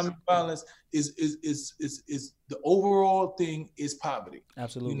of crime and violence is the overall thing is poverty.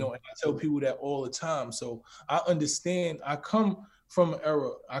 Absolutely. You know, and I tell people that all the time. So I understand. I come from an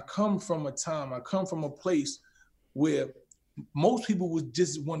era. I come from a time. I come from a place where most people would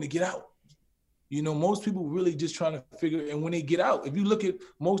just want to get out. You know, most people really just trying to figure. And when they get out, if you look at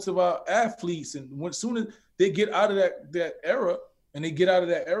most of our athletes, and when soon as they get out of that era and they get out of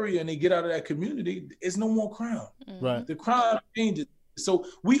that area and they get out of that community, it's no more crime. Right. The crime changes. So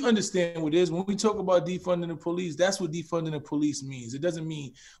we understand what it is. When we talk about defunding the police, that's what defunding the police means. It doesn't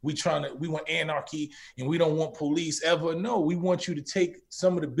mean we want anarchy and we don't want police ever. No, we want you to take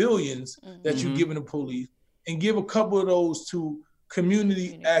some of the billions that you're giving the police and give a couple of those to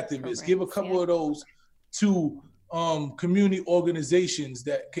community activists, give a couple of those to community organizations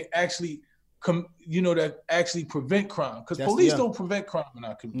that can actually that actually prevent crime, because police don't prevent crime in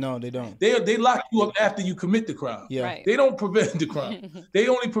our community. No, they don't. They lock you up after you commit the crime. Yeah, right. They don't prevent the crime. They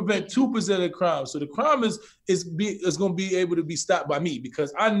only prevent 2% of the crime. So the crime is going to be able to be stopped by me,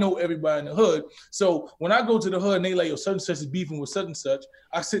 because I know everybody in the hood. So when I go to the hood and they like, yo, such and such is beefing with such and such,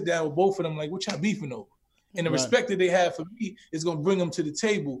 I sit down with both of them like, what y'all beefing over? And the respect that they have for me is going to bring them to the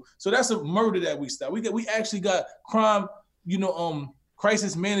table. So that's a murder that we stop. We actually got crime,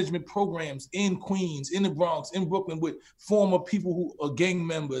 crisis management programs in Queens, in the Bronx, in Brooklyn, with former people who are gang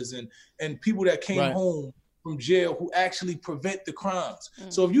members and people that came home from jail who actually prevent the crimes.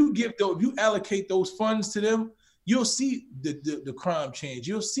 So if you allocate those funds to them, you'll see the crime change.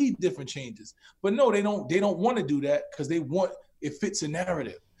 You'll see different changes. But no, they don't want to do that, because it fits a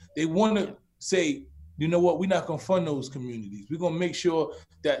narrative. They want to say, you know what, we're not going to fund those communities. We're going to make sure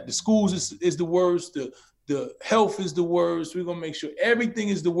that the schools is the worst, the health is the worst. We're going to make sure everything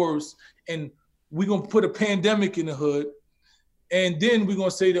is the worst. And we're going to put a pandemic in the hood. And then we're going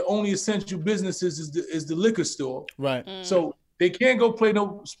to say the only essential businesses is the liquor store. Right. So they can't go play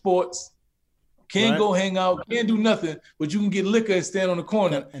no sports, can't go hang out, can't do nothing, but you can get liquor and stand on the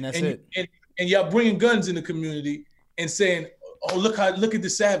corner. And that's it. And y'all bringing guns in the community and saying, oh, look at the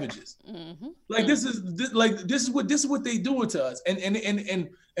savages. Like this is what they doing to us. And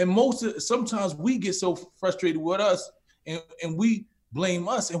sometimes we get so frustrated with us and we blame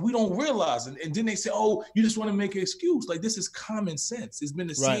us and we don't realize it. And then they say, oh, you just want to make an excuse. Like, this is common sense. It's been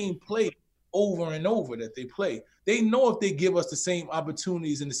the same play over and over that they play. They know if they give us the same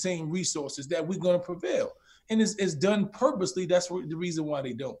opportunities and the same resources that we're going to prevail. And it's done purposely. That's the reason why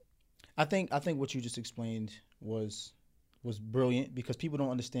they don't. I think what you just explained was brilliant, because people don't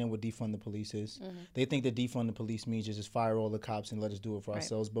understand what defund the police is. They think that defund the police means just fire all the cops and let us do it for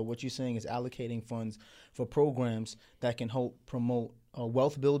ourselves. But what you're saying is allocating funds for programs that can help promote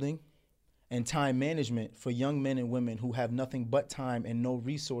wealth building and time management for young men and women who have nothing but time and no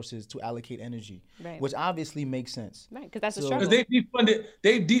resources to allocate energy, which obviously makes sense. Right, because that's a struggle. Because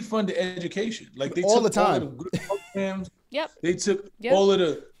they defunded education. Like, they all took the time. all of the good programs. They took all of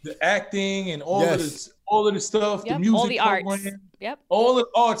the acting and all of the stuff, the music, all the programs, arts. All the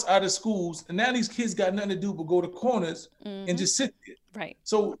arts out of schools. And now these kids got nothing to do but go to corners and just sit there. Right.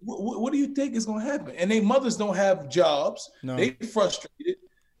 So what do you think is going to happen? And their mothers don't have jobs. No. They frustrated.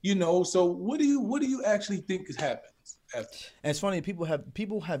 So what do you actually think is happening? And it's funny, people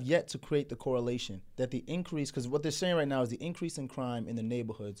have yet to create the correlation that the increase, because what they're saying right now is the increase in crime in the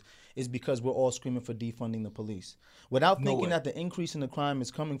neighborhoods is because we're all screaming for defunding the police, without thinking that the increase in the crime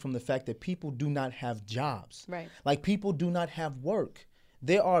is coming from the fact that people do not have jobs. Right. Like, people do not have work.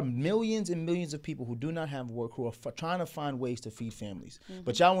 There are millions and millions of people who do not have work, who are trying to find ways to feed families.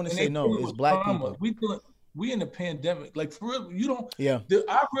 But y'all want to say no, it's black people. We in a pandemic, like, for real. You don't. Yeah.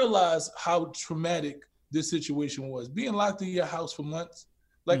 I realized how traumatic this situation was. Being locked in your house for months.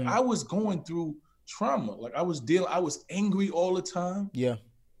 Like, I was going through trauma. Like, I was angry all the time. Yeah.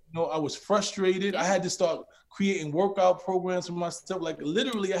 I was frustrated. I had to start creating workout programs for myself. Like,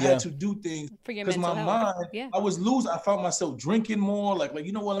 literally, I had to do things because my mind. I was losing. I found myself drinking more. Like,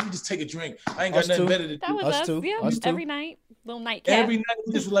 you know what? Let me just take a drink. I ain't got nothing better to do. That was us too. Yeah, every night, little nightcap. Every night,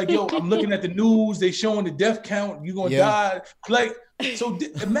 we just like, yo, I'm looking at the news. They showing the death count. You gonna die? Like, so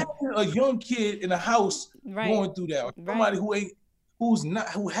imagine a young kid in a house going through that. Somebody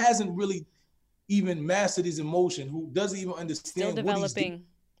who hasn't really even mastered his emotion, who doesn't even understand still developing.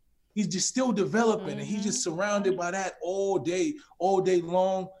 He's just still developing, and he's just surrounded by that all day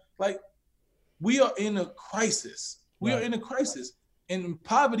long. Like, we are in a crisis. We are in a crisis, and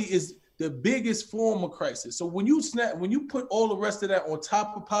poverty is the biggest form of crisis. So when you put all the rest of that on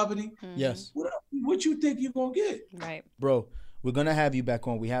top of poverty, what you think you're gonna get? Right, bro. We're gonna have you back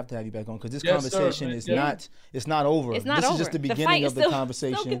on. We have to have you back on, because this conversation is not. It's not over. It's not this over. is just the beginning of the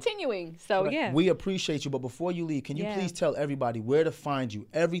conversation. Still continuing. So we appreciate you. But before you leave, can you please tell everybody where to find you?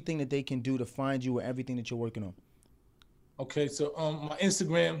 Everything that they can do to find you, and everything that you're working on. Okay, so my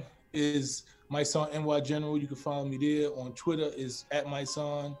Instagram is Mysonne NY General. You can follow me there. On Twitter is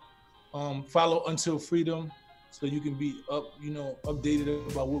 @Mysonne. Follow Until Freedom, so you can be updated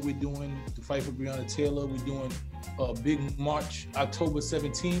about what we're doing to fight for Breonna Taylor. We're doing a big march October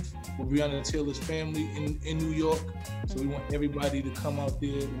 17th with Breonna Taylor's family in New York. So we want everybody to come out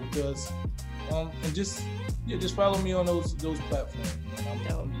there with us. And just follow me on those platforms.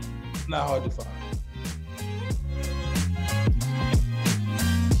 I'm not hard to find.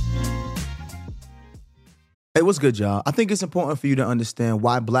 Hey, what's good, y'all? I think it's important for you to understand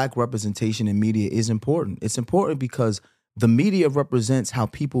why Black representation in media is important. It's important because the media represents how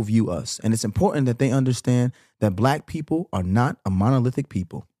people view us. And it's important that they understand that Black people are not a monolithic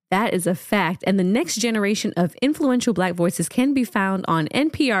people. That is a fact. And the next generation of influential Black voices can be found on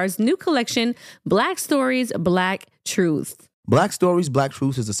NPR's new collection, Black Stories, Black Truth. Black Stories, Black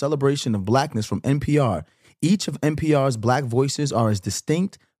Truth is a celebration of Blackness from NPR. Each of NPR's Black voices are as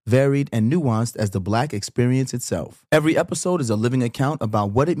distinct, varied, and nuanced as the Black experience itself. Every episode is a living account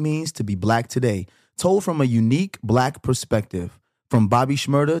about what it means to be Black today, told from a unique Black perspective. From Bobby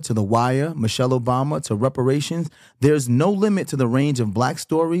Shmurda to The Wire, Michelle Obama to reparations, there's no limit to the range of Black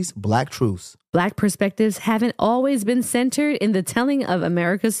stories, Black truths. Black perspectives haven't always been centered in the telling of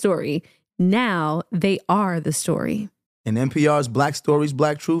America's story. Now they are the story. In NPR's Black Stories,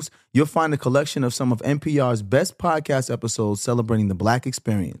 Black Truths, you'll find a collection of some of NPR's best podcast episodes celebrating the Black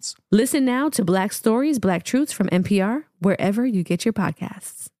experience. Listen now to Black Stories, Black Truths from NPR, wherever you get your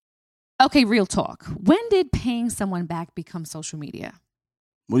podcasts. Okay, real talk. When did paying someone back become social media?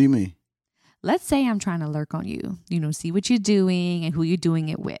 What do you mean? Let's say I'm trying to lurk on you, see what you're doing and who you're doing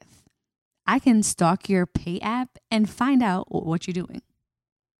it with. I can stalk your pay app and find out what you're doing.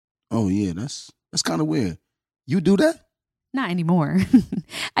 Oh, yeah, that's kind of weird. You do that? Not anymore.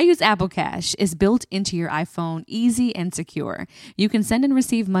 I use Apple Cash. It's built into your iPhone, easy and secure. You can send and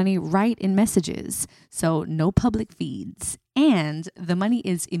receive money right in messages, so no public feeds. And the money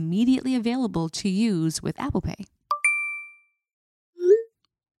is immediately available to use with Apple Pay.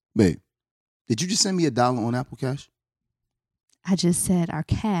 Babe, did you just send me $1 on Apple Cash? I just said our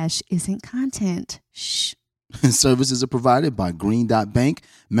cash isn't content. Shh. Services are provided by Green Dot Bank,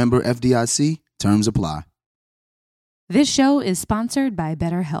 member FDIC. Terms apply. This show is sponsored by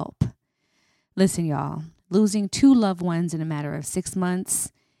BetterHelp. Listen, y'all, losing 2 loved ones in a matter of 6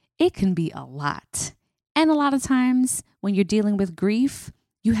 months, it can be a lot. And a lot of times when you're dealing with grief,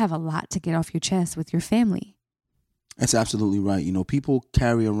 you have a lot to get off your chest with your family. That's absolutely right. People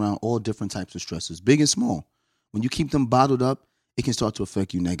carry around all different types of stresses, big and small. When you keep them bottled up, it can start to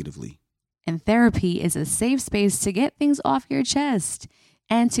affect you negatively. And therapy is a safe space to get things off your chest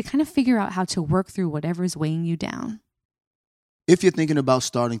and to kind of figure out how to work through whatever's weighing you down. If you're thinking about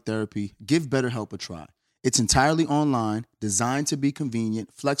starting therapy, give BetterHelp a try. It's entirely online, designed to be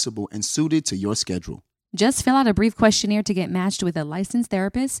convenient, flexible, and suited to your schedule. Just fill out a brief questionnaire to get matched with a licensed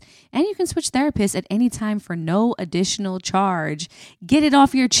therapist, and you can switch therapists at any time for no additional charge. Get it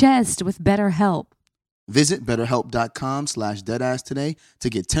off your chest with BetterHelp. Visit BetterHelp.com/deadass today to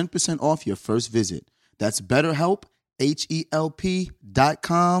get 10% off your first visit. That's BetterHelp,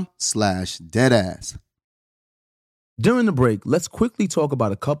 HELP.com/deadass. During the break, let's quickly talk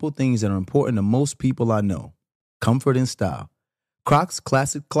about a couple things that are important to most people I know. Comfort and style. Crocs,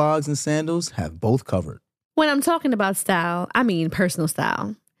 classic clogs, and sandals have both covered. When I'm talking about style, I mean personal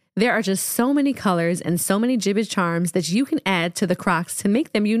style. There are just so many colors and so many Jibbitz charms that you can add to the Crocs to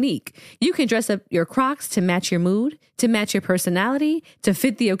make them unique. You can dress up your Crocs to match your mood, to match your personality, to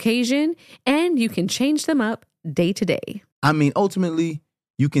fit the occasion, and you can change them up day to day. I mean, ultimately,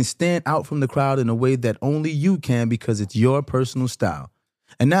 you can stand out from the crowd in a way that only you can because it's your personal style.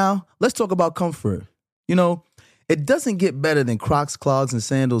 And now, let's talk about comfort. It doesn't get better than Crocs, clogs, and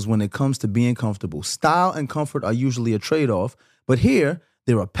sandals when it comes to being comfortable. Style and comfort are usually a trade-off, but here,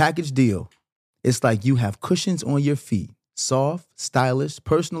 they're a package deal. It's like you have cushions on your feet. Soft, stylish,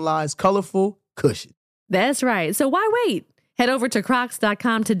 personalized, colorful cushion. That's right. So why wait? Head over to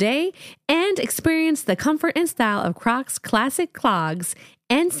Crocs.com today and experience the comfort and style of Crocs classic clogs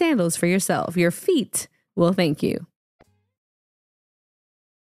and sandals for yourself. Your feet will thank you.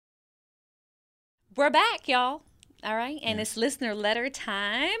 We're back, y'all. All right. And it's listener letter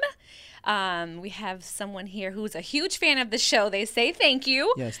time. We have someone here who's a huge fan of the show. They say thank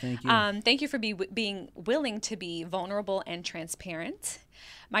you. Yes, thank you. Thank you for being willing to be vulnerable and transparent.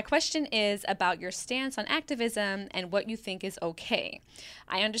 My question is about your stance on activism and what you think is okay.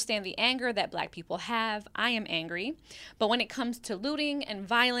 I understand the anger that Black people have. I am angry. But when it comes to looting and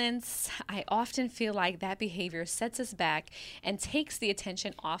violence, I often feel like that behavior sets us back and takes the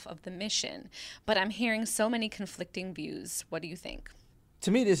attention off of the mission. But I'm hearing so many conflicting views. What do you think?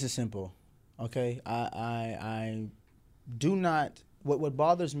 To me, this is simple. Okay, I do not. What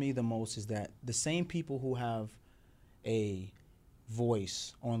bothers me the most is that the same people who have a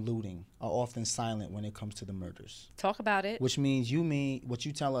voice on looting are often silent when it comes to the murders. Talk about it. Which means what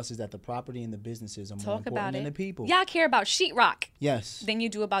you tell us is that the property and the businesses are more important than the people. Y'all care about sheetrock. Yes. Than you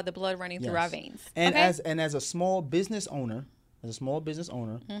do about the blood running through our veins. And okay? as a small business owner,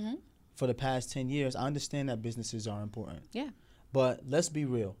 for the past 10 years, I understand that businesses are important. Yeah. But let's be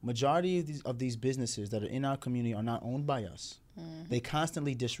real. Majority of these businesses that are in our community are not owned by us. They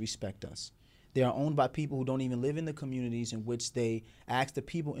constantly disrespect us. They are owned by people who don't even live in the communities in which they ask the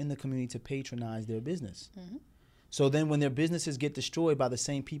people in the community to patronize their business. So then when their businesses get destroyed by the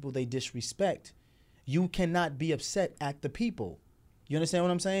same people they disrespect, you cannot be upset at the people. You understand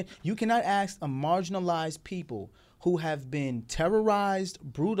what I'm saying? You cannot ask a marginalized people who have been terrorized,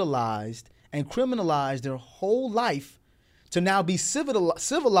 brutalized, and criminalized their whole life to now be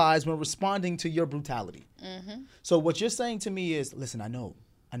civilized when responding to your brutality. So what you're saying to me is, listen, I know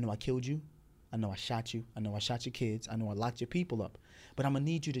I killed you. I know I shot you. I know I shot your kids. I know I locked your people up. But I'm going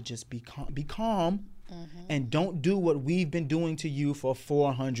to need you to just be calm and don't do what we've been doing to you for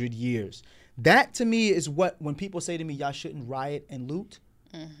 400 years. That to me is when people say to me, y'all shouldn't riot and loot.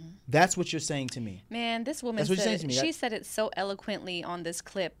 That's what you're saying to me. Man, this woman she said it so eloquently on this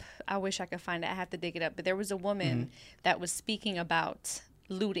clip. I wish I could find it. I have to dig it up. But there was a woman that was speaking about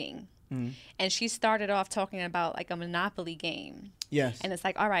looting. And she started off talking about like a Monopoly game. Yes. And it's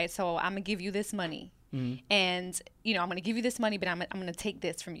like, all right, so I'm going to give you this money. And, you know, I'm going to give you this money, but I'm going to take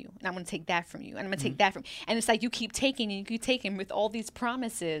this from you. And I'm going to take that from you. And I'm going to take that from you. And it's like you keep taking and you keep taking with all these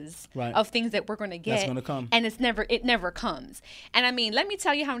promises of things that we're going to get. That's going to come. And it never comes. And I mean, let me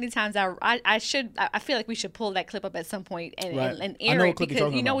tell you how many times I feel like we should pull that clip up at some point and air it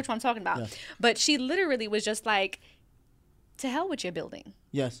because you know which one I'm talking about. Yes. But she literally was just like, to hell with your building.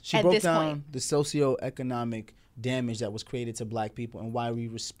 Yes. She broke down the socioeconomic damage that was created to black people and why we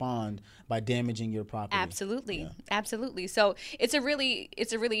respond by damaging your property. Absolutely. So it's a really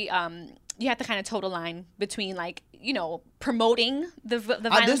you have to kind of toe the line between, like, you know, promoting the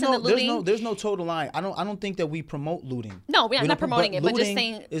violence and the looting. There's no total line. I don't think that we promote looting. No, we're not promoting it, but just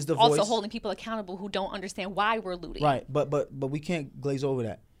saying is the also voice. Holding people accountable who don't understand why we're looting. Right, but we can't glaze over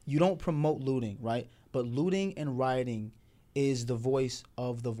that. You don't promote looting, right? But looting and rioting is the voice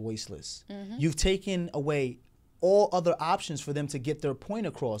of the voiceless. You've taken away all other options for them to get their point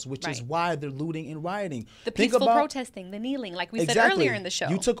across, which is why they're looting and rioting. The peaceful protesting, the kneeling, like we said earlier in the show.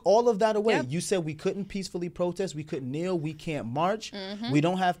 You took all of that away. You said we couldn't peacefully protest, we couldn't kneel, we can't march. We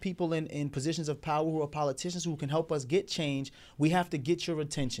don't have people in positions of power who are politicians who can help us get change. We have to get your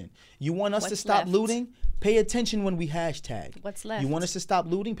attention. You want us to stop looting? Pay attention when we hashtag. What's left? You want us to stop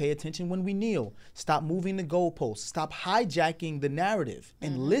looting? Pay attention when we kneel. Stop moving the goalposts. Stop hijacking the narrative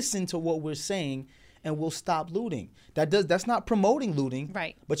and listen to what we're saying, and we'll stop looting. That's not promoting looting.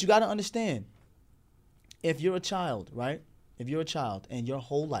 Right. But you got to understand, if you're a child, right? If you're a child and your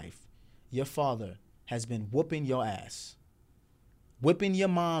whole life, your father has been whooping your ass, whipping your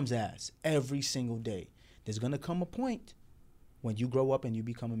mom's ass every single day, there's going to come a point when you grow up and you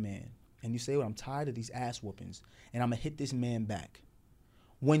become a man. And you say, well, I'm tired of these ass whoopings, and I'm going to hit this man back.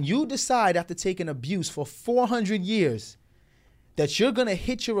 When you decide after taking abuse for 400 years that you're going to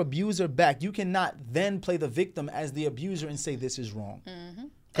hit your abuser back, you cannot then play the victim as the abuser and say this is wrong.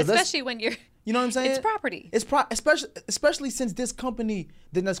 Especially when you're... You know what I'm saying? It's property. Especially since this country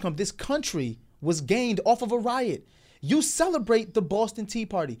was gained off of a riot. You celebrate the Boston Tea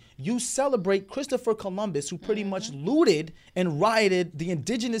Party. You celebrate Christopher Columbus, who pretty much looted and rioted the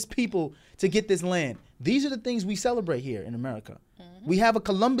indigenous people to get this land. These are the things we celebrate here in America. We have a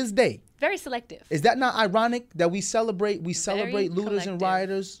Columbus Day. Very selective. Is that not ironic that we celebrate looters and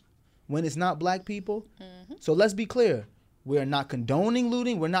rioters when it's not black people? So let's be clear. We're not condoning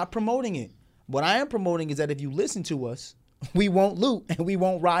looting. We're not promoting it. What I am promoting is that if you listen to us, we won't loot and we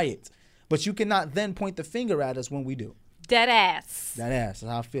won't riot. But you cannot then point the finger at us when we do. Dead ass. That's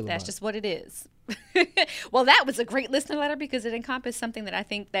how I feel about it. That's just what it is. Well, that was a great listener letter because it encompassed something that I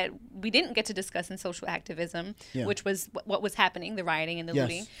think that we didn't get to discuss in social activism, which was what was happening, the rioting and the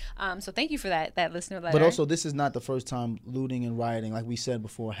looting. So thank you for that listener letter. But also, this is not the first time looting and rioting, like we said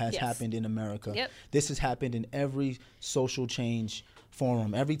before, has happened in America. This has happened in every social change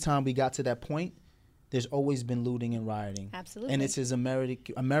forum. Every time we got to that point, there's always been looting and rioting. Absolutely. And it's as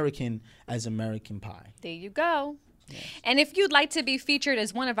American as American pie. There you go. And if you'd like to be featured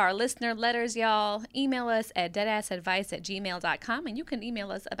as one of our listener letters, y'all, email us at deadassadvice@gmail.com, and you can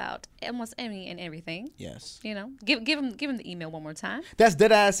email us about almost any and everything. Yes. You know, give them the email one more time. That's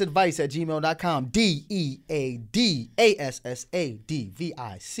deadassadvice@gmail.com.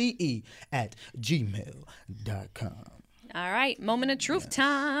 DEADASSADVICE@gmail.com. All right, moment of truth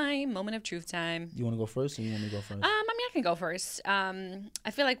time. Moment of truth time. You want to go first, or you want me to go first? I can go first.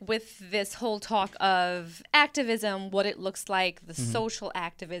 I feel like with this whole talk of activism, what it looks like, the social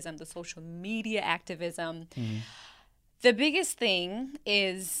activism, the social media activism, the biggest thing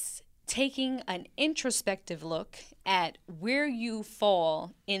is taking an introspective look at where you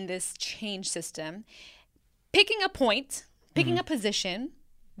fall in this change system, picking a point, picking a position.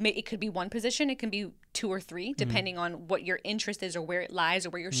 It could be one position, it can be 2 or 3, depending on what your interest is or where it lies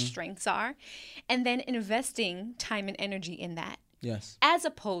or where your strengths are, and then investing time and energy in that. Yes. As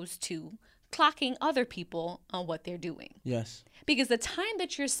opposed to clocking other people on what they're doing. Yes. Because the time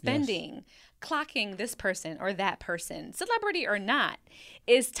that you're spending clocking this person or that person, celebrity or not,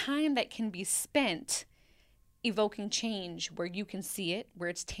 is time that can be spent evoking change where you can see it, where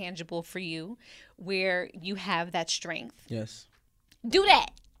it's tangible for you, where you have that strength. Yes. Do that.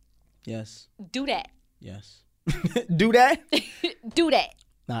 Yes. Do that. Yes. Do that? Do that.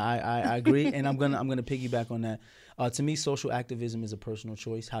 Nah, I agree, and I'm gonna piggyback on that. To me, social activism is a personal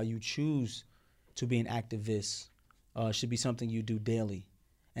choice. How you choose to be an activist should be something you do daily.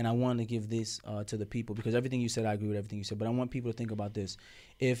 And I want to give this to the people, because everything you said, I agree with everything you said. But I want people to think about this.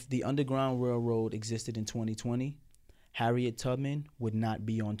 If the Underground Railroad existed in 2020, Harriet Tubman would not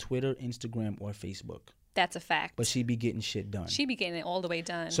be on Twitter, Instagram, or Facebook. That's a fact. But she'd be getting shit done. She'd be getting it all the way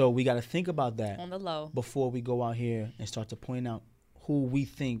done. So we got to think about that on the low before we go out here and start to point out who we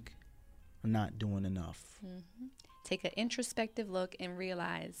think are not doing enough. Take an introspective look and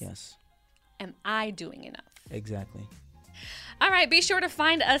realize, yes, am I doing enough? Exactly. All right, be sure to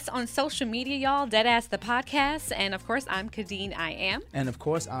find us on social media, y'all. Deadass the podcast. And of course, I'm Kadeen I Am. And of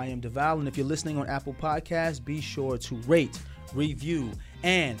course, I am Deval. And if you're listening on Apple Podcasts, be sure to rate, review,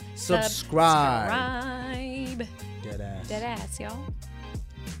 and subscribe. Deadass. Deadass, y'all.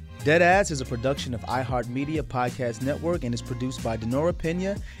 Deadass is a production of iHeartMedia Podcast Network and is produced by Denora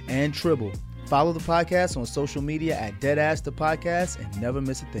Pena and Tribble. Follow the podcast on social media at Deadass the Podcast and never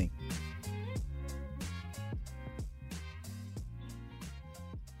miss a thing.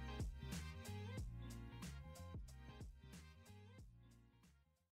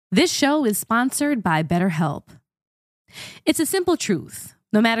 This show is sponsored by BetterHelp. It's a simple truth.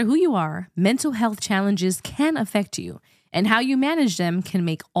 No matter who you are, mental health challenges can affect you, and how you manage them can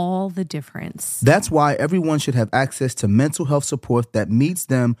make all the difference. That's why everyone should have access to mental health support that meets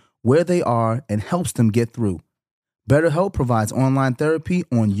them where they are and helps them get through. BetterHelp provides online therapy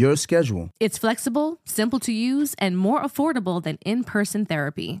on your schedule. It's flexible, simple to use, and more affordable than in-person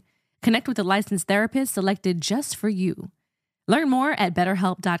therapy. Connect with a licensed therapist selected just for you. Learn more at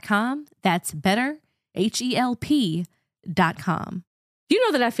BetterHelp.com. That's BetterHelp.com. You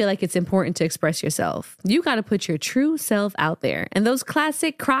know that I feel like it's important to express yourself. You got to put your true self out there. And those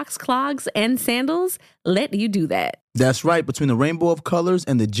classic Crocs, clogs, and sandals let you do that. That's right. Between the rainbow of colors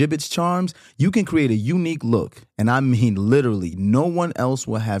and the gibbets charms, you can create a unique look. And I mean, literally, no one else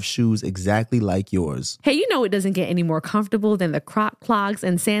will have shoes exactly like yours. Hey, you know it doesn't get any more comfortable than the Croc, clogs,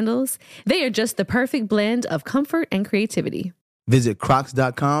 and sandals. They are just the perfect blend of comfort and creativity. Visit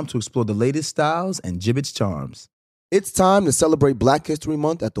Crocs.com to explore the latest styles and gibbets charms. It's time to celebrate Black History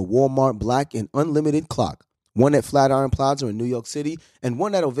Month at the Walmart Black and Unlimited Clock. One at Flatiron Plaza in New York City and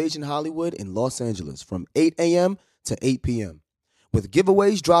one at Ovation Hollywood in Los Angeles from 8 a.m. to 8 p.m. With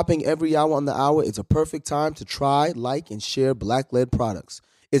giveaways dropping every hour on the hour, it's a perfect time to try, like, and share Black-led products.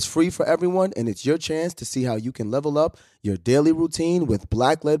 It's free for everyone, and it's your chance to see how you can level up your daily routine with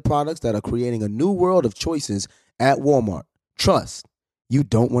Black-led products that are creating a new world of choices at Walmart. Trust, you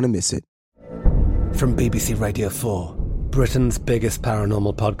don't want to miss it. From BBC Radio 4, Britain's biggest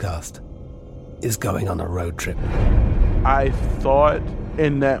paranormal podcast is going on a road trip. I thought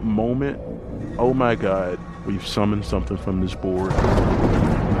in that moment, oh my God, we've summoned something from this board.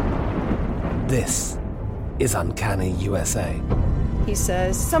 This is Uncanny USA. He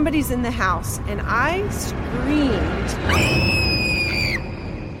says, somebody's in the house, and I screamed.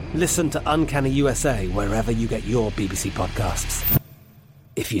 Listen to Uncanny USA wherever you get your BBC podcasts,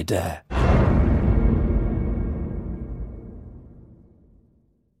 if you dare.